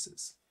best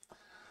choices.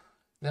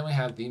 Then we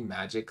have the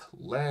magic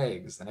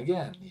legs. And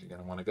again, you're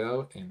going to want to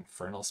go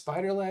Infernal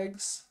Spider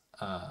Legs.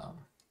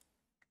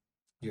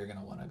 You're going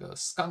to want to go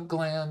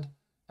Skunkland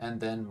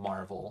and then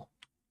Marvel.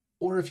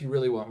 Or if you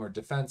really want more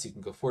defense, you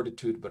can go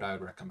Fortitude, but I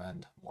would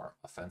recommend more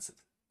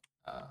offensive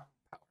power.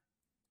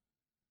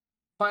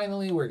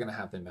 Finally, we're going to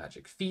have the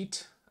magic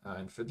feet.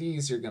 And for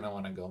these, you're going to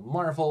want to go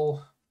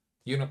Marvel,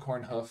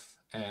 Unicorn Hoof,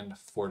 and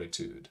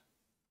Fortitude.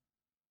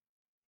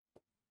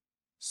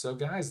 So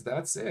guys,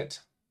 that's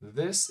it.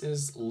 This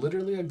is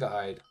literally a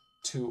guide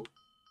to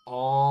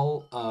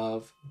all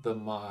of the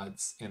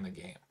mods in the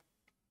game.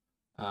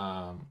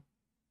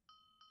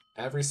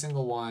 Every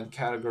single one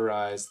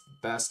categorized,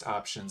 best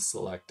options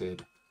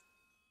selected.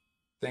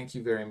 Thank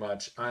you very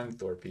much. I'm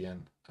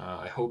Thorpian.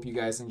 I hope you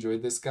guys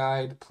enjoyed this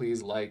guide.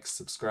 Please like,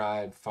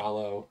 subscribe,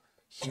 follow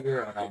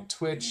here on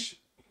Twitch.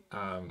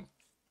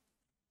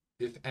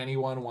 If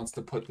anyone wants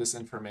to put this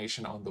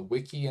information on the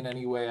wiki in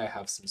any way, I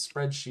have some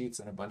spreadsheets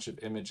and a bunch of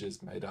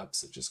images made up,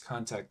 so just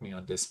contact me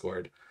on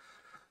Discord.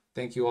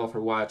 Thank you all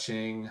for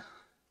watching,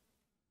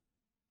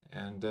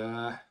 and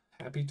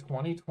happy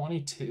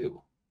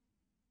 2022.